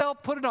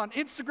myself, put it on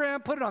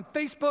Instagram, put it on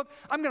Facebook.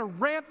 I'm going to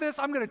rant this.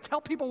 I'm going to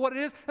tell people what it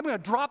is. I'm going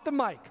to drop the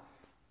mic.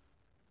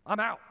 I'm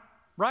out,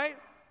 right?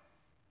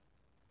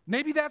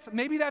 Maybe that's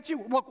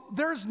you. Look,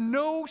 there's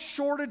no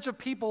shortage of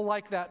people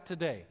like that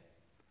today.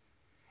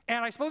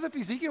 And I suppose if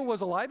Ezekiel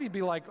was alive, he'd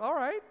be like, all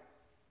right,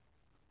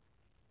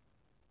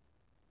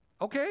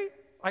 okay,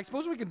 I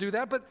suppose we can do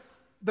that. But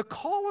the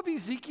call of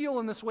Ezekiel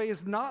in this way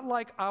is not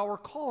like our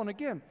call. And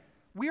again,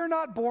 we are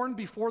not born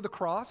before the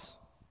cross.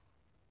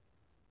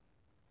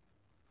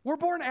 We're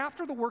born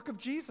after the work of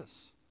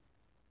Jesus.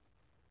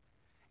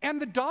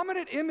 And the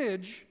dominant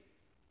image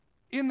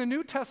in the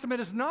New Testament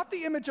is not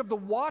the image of the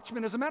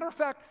watchman. As a matter of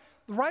fact,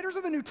 the writers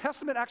of the New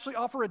Testament actually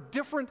offer a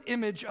different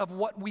image of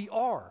what we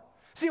are.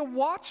 See, a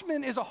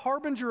watchman is a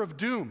harbinger of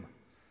doom.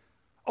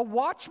 A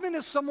watchman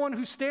is someone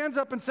who stands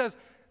up and says,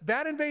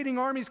 that invading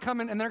army's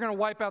coming and they're going to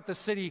wipe out the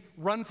city,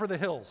 run for the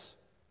hills.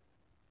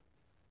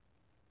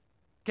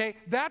 Okay,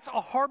 that's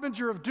a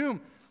harbinger of doom.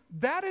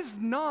 That is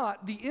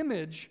not the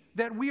image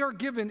that we are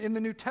given in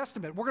the New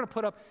Testament. We're going to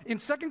put up in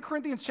 2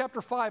 Corinthians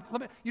chapter 5.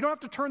 You don't have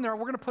to turn there.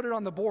 We're going to put it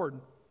on the board.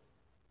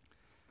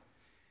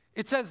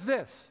 It says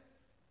this.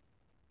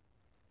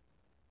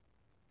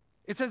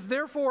 It says,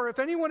 therefore, if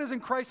anyone is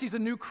in Christ, he's a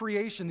new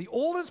creation. The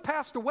old has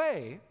passed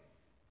away,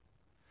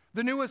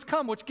 the new has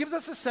come, which gives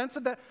us a sense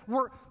of that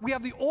we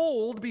have the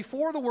old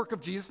before the work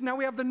of Jesus. Now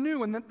we have the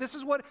new, and this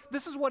is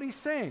what he's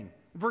saying.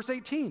 Verse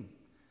 18.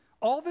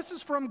 All this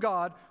is from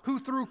God, who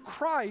through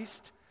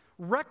Christ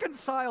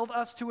reconciled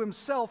us to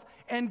himself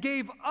and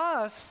gave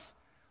us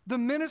the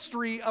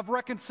ministry of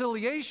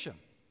reconciliation.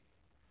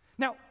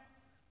 Now,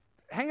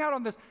 hang out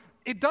on this.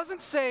 It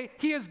doesn't say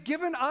he has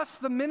given us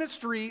the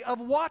ministry of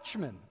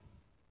watchmen.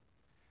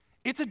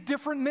 It's a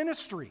different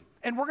ministry.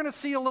 And we're going to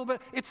see a little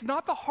bit. It's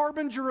not the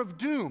harbinger of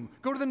doom.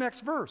 Go to the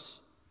next verse.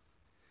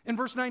 In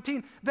verse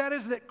 19, that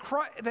is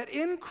that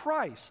in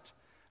Christ,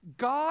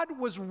 God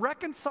was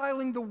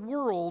reconciling the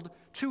world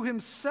to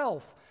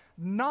himself,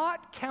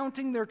 not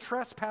counting their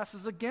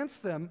trespasses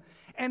against them,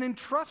 and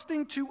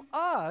entrusting to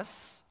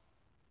us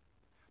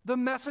the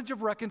message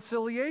of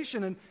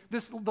reconciliation. And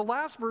the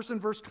last verse in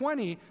verse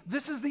 20,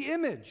 this is the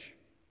image.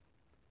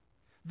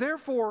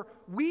 Therefore,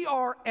 we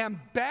are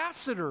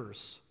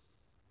ambassadors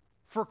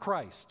for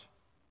Christ.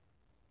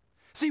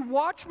 See,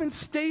 watchmen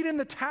stayed in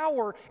the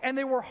tower and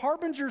they were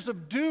harbingers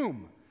of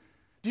doom.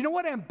 Do you know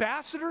what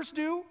ambassadors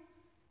do?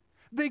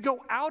 They go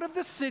out of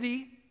the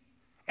city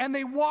and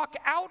they walk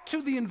out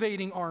to the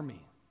invading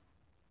army.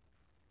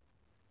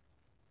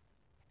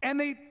 And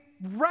they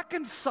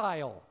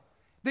reconcile.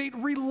 They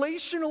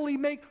relationally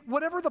make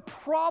whatever the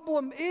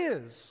problem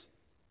is.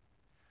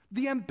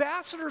 The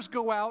ambassadors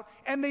go out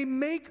and they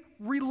make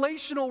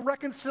relational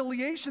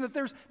reconciliation, that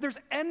there's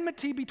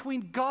enmity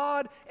between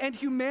God and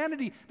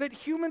humanity, that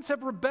humans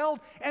have rebelled,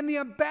 and the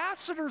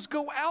ambassadors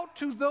go out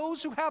to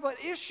those who have an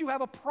issue,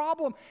 have a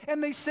problem,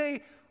 and they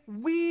say,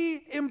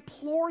 we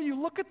implore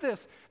you, look at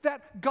this,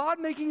 that God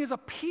making his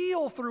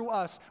appeal through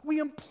us, we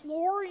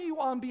implore you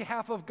on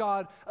behalf of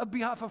God, on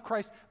behalf of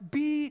Christ,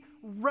 be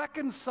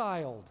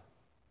reconciled.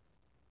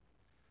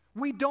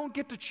 We don't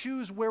get to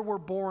choose where we're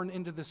born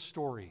into this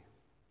story.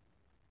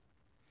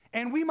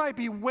 And we might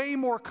be way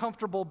more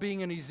comfortable being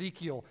in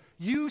Ezekiel.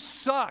 You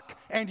suck,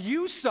 and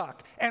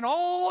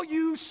all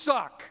you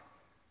suck.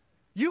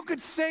 You could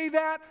say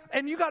that,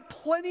 and you got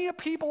plenty of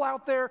people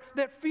out there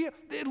that feel,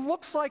 it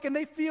looks like, and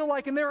they feel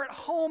like, and they're at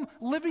home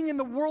living in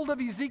the world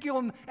of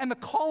Ezekiel and the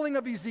calling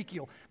of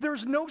Ezekiel.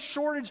 There's no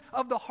shortage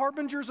of the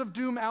harbingers of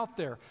doom out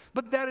there.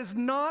 But that is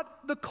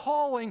not the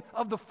calling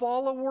of the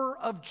follower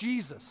of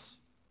Jesus.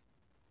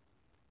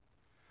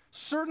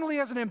 Certainly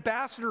as an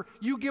ambassador,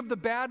 you give the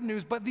bad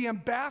news, but the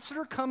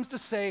ambassador comes to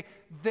say,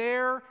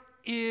 there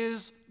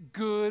is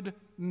good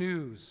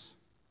news.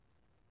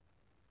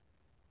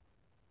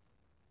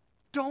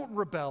 Don't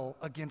rebel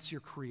against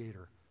your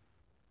Creator.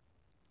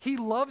 He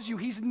loves you.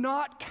 He's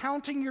not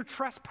counting your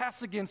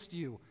trespass against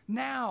you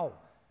now.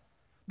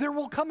 There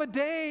will come a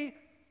day,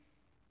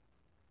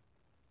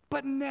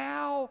 but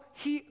now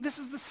this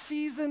is the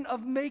season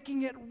of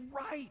making it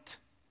right.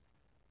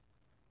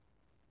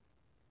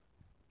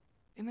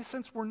 In this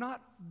sense, we're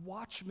not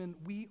watchmen,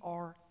 we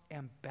are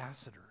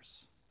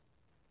ambassadors.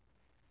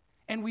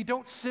 And we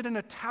don't sit in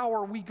a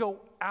tower, we go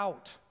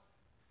out.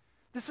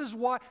 This is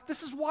why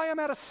I'm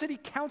at a city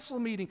council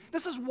meeting.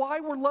 This is why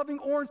we're loving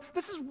Orange.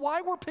 This is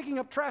why we're picking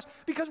up trash.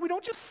 Because we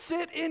don't just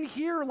sit in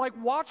here like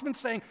watchmen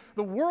saying,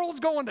 the world's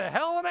going to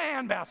hell in a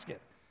handbasket.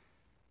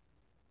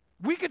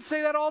 We could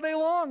say that all day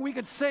long. We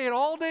could say it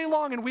all day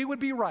long and we would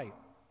be right.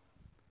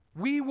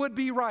 We would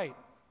be right,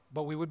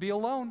 but we would be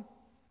alone.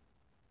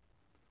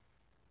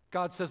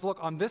 God says, look,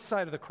 on this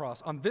side of the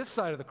cross,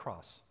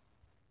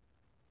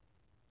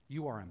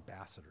 you are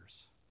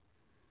ambassadors.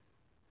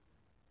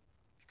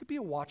 You could be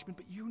a watchman,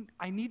 but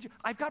I need you.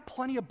 I've got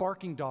plenty of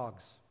barking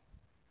dogs.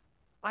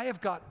 I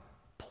have got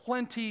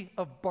plenty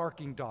of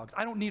barking dogs.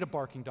 I don't need a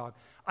barking dog.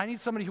 I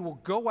need somebody who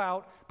will go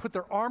out, put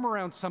their arm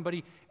around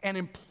somebody, and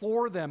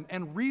implore them,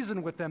 and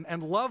reason with them,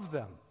 and love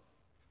them.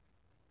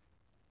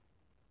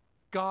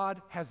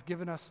 God has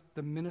given us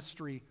the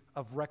ministry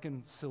of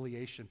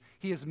reconciliation.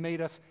 He has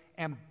made us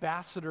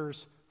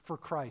ambassadors for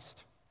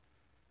Christ.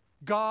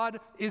 God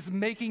is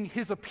making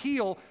his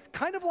appeal,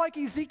 kind of like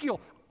Ezekiel.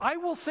 I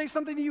will say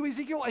something to you,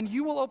 Ezekiel, and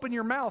you will open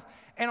your mouth.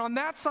 And on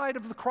that side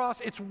of the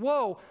cross, it's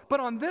woe. But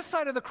on this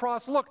side of the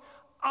cross, look,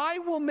 I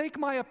will make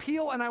my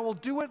appeal and I will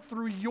do it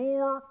through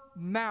your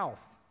mouth.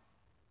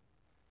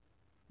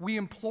 We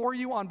implore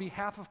you on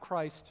behalf of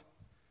Christ,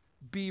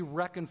 be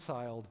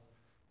reconciled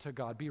to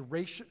God. Be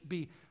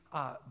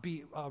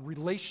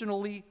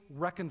relationally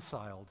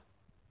reconciled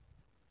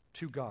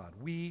to God.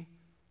 We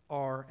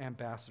are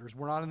ambassadors.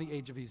 We're not in the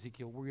age of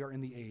Ezekiel. We are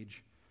in the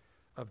age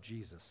of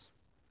Jesus.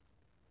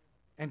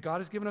 And God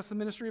has given us the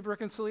ministry of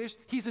reconciliation.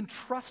 He's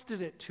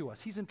entrusted it to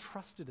us.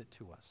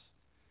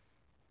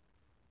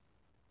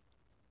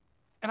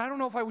 And I don't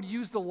know if I would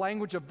use the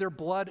language of their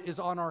blood is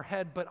on our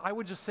head, but I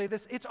would just say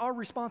this, it's our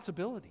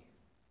responsibility.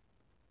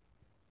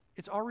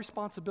 It's our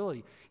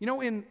responsibility. You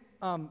know, in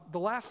the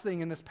last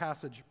thing in this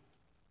passage,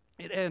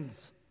 it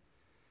ends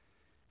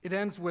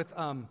with,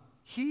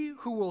 he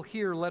who will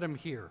hear, let him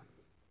hear.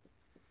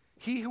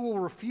 He who will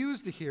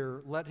refuse to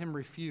hear, let him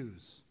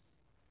refuse.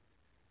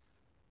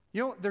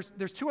 You know,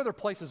 there's two other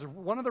places.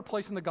 One other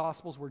place in the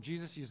Gospels where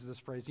Jesus uses this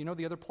phrase. You know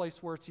the other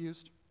place where it's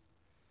used?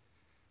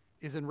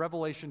 Is in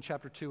Revelation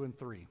chapter 2 and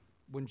 3,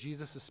 when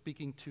Jesus is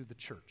speaking to the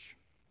church.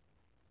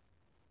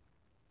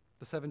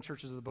 The 7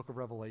 churches of the book of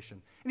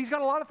Revelation. And he's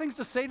got a lot of things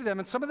to say to them,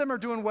 and some of them are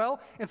doing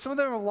well, and some of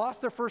them have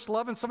lost their first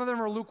love, and some of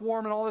them are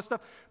lukewarm and all this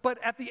stuff. But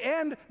at the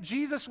end,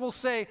 Jesus will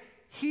say,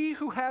 he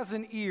who has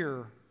an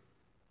ear,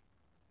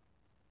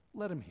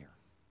 let him hear.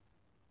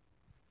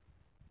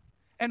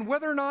 And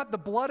whether or not the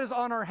blood is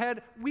on our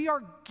head, we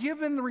are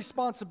given the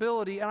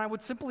responsibility, and I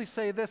would simply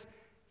say this,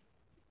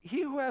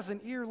 he who has an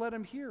ear, let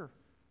him hear.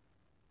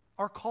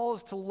 Our call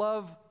is to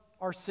love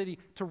our city,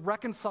 to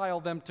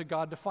reconcile them to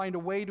God, to find a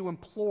way to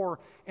implore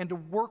and to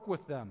work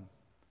with them,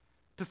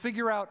 to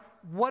figure out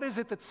what is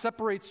it that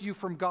separates you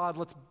from God.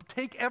 Let's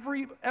take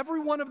every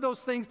one of those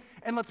things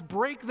and let's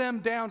break them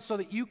down so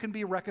that you can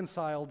be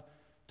reconciled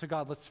to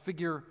God. Let's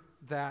figure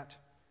that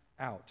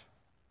out.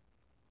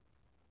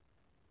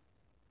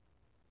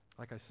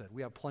 Like I said,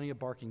 we have plenty of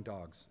barking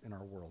dogs in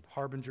our world,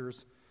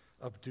 harbingers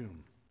of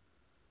doom.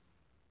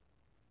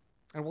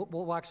 And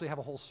we'll actually have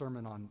a whole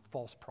sermon on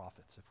false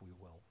prophets, if we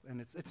will.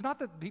 And it's not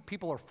that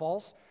people are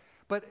false,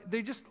 but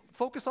they just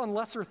focus on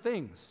lesser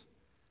things.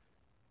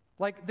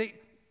 Like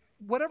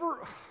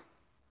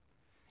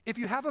if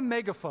you have a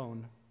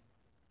megaphone,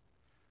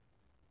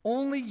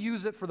 only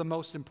use it for the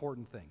most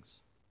important things.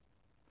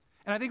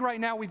 And I think right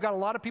now we've got a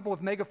lot of people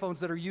with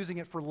megaphones that are using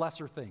it for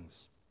lesser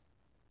things.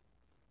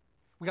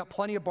 We got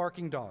plenty of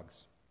barking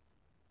dogs.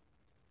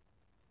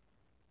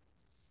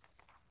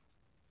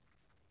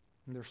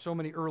 And there's so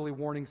many early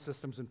warning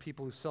systems and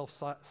people who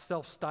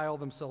self-style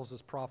themselves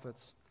as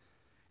prophets,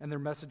 and their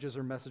messages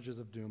are messages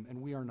of doom,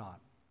 and we are not.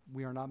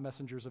 We are not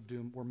messengers of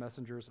doom, we're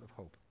messengers of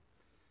hope.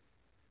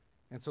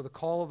 And so the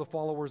call of the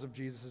followers of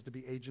Jesus is to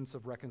be agents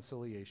of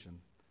reconciliation,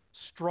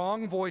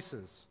 strong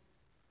voices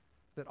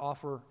that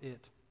offer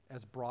it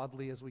as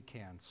broadly as we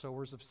can,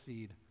 sowers of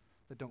seed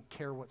that don't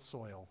care what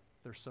soil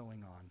they're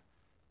sowing on,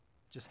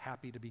 just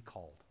happy to be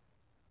called.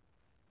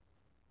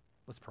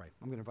 Let's pray.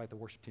 I'm going to invite the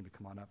worship team to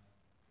come on up.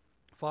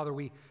 Father,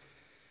 we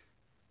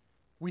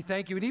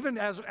thank you. And even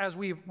as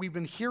we've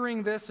been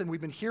hearing this and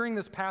we've been hearing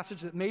this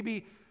passage, that maybe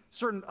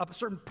a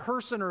certain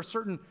person or a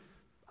certain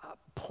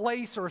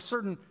place or a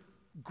certain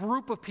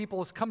group of people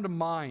has come to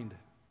mind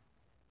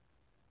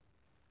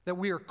that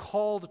we are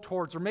called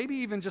towards, or maybe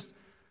even just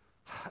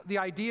the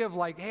idea of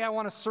like, hey, I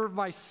want to serve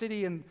my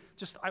city and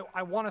just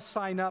I want to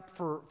sign up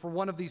for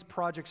one of these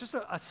projects. Just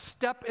a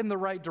step in the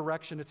right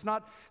direction. It's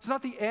not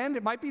the end.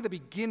 It might be the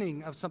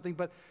beginning of something.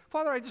 But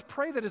Father, I just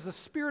pray that as the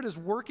Spirit is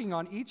working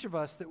on each of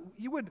us, that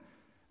you would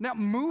now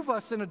move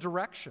us in a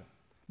direction.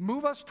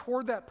 Move us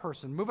toward that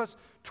person. Move us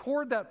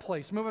toward that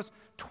place. Move us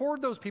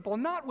toward those people.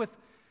 Not with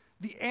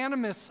the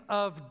animus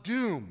of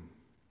doom,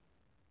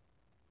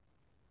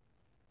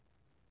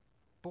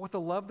 but with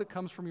the love that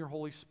comes from your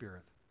Holy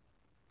Spirit.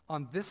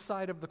 On this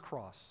side of the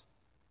cross,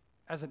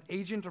 as an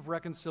agent of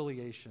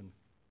reconciliation,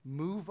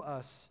 move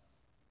us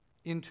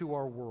into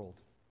our world.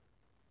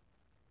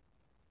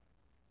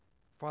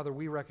 Father,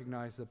 we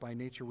recognize that by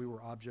nature we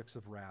were objects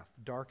of wrath,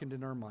 darkened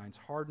in our minds,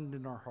 hardened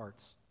in our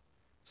hearts,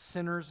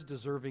 sinners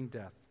deserving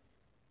death.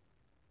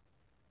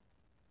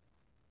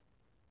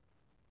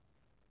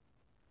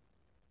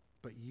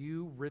 But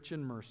you, rich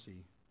in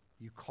mercy,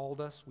 you called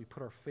us, we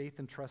put our faith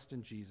and trust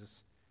in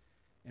Jesus,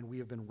 and we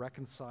have been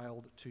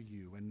reconciled to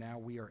you, and now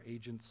we are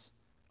agents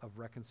of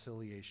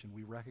reconciliation.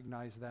 We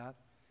recognize that,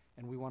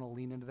 and we want to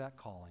lean into that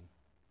calling.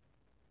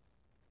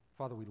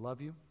 Father, we love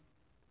you,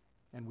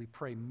 and we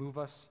pray, move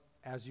us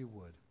as you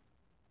would.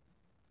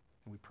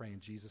 And we pray in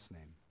Jesus'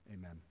 name,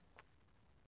 amen.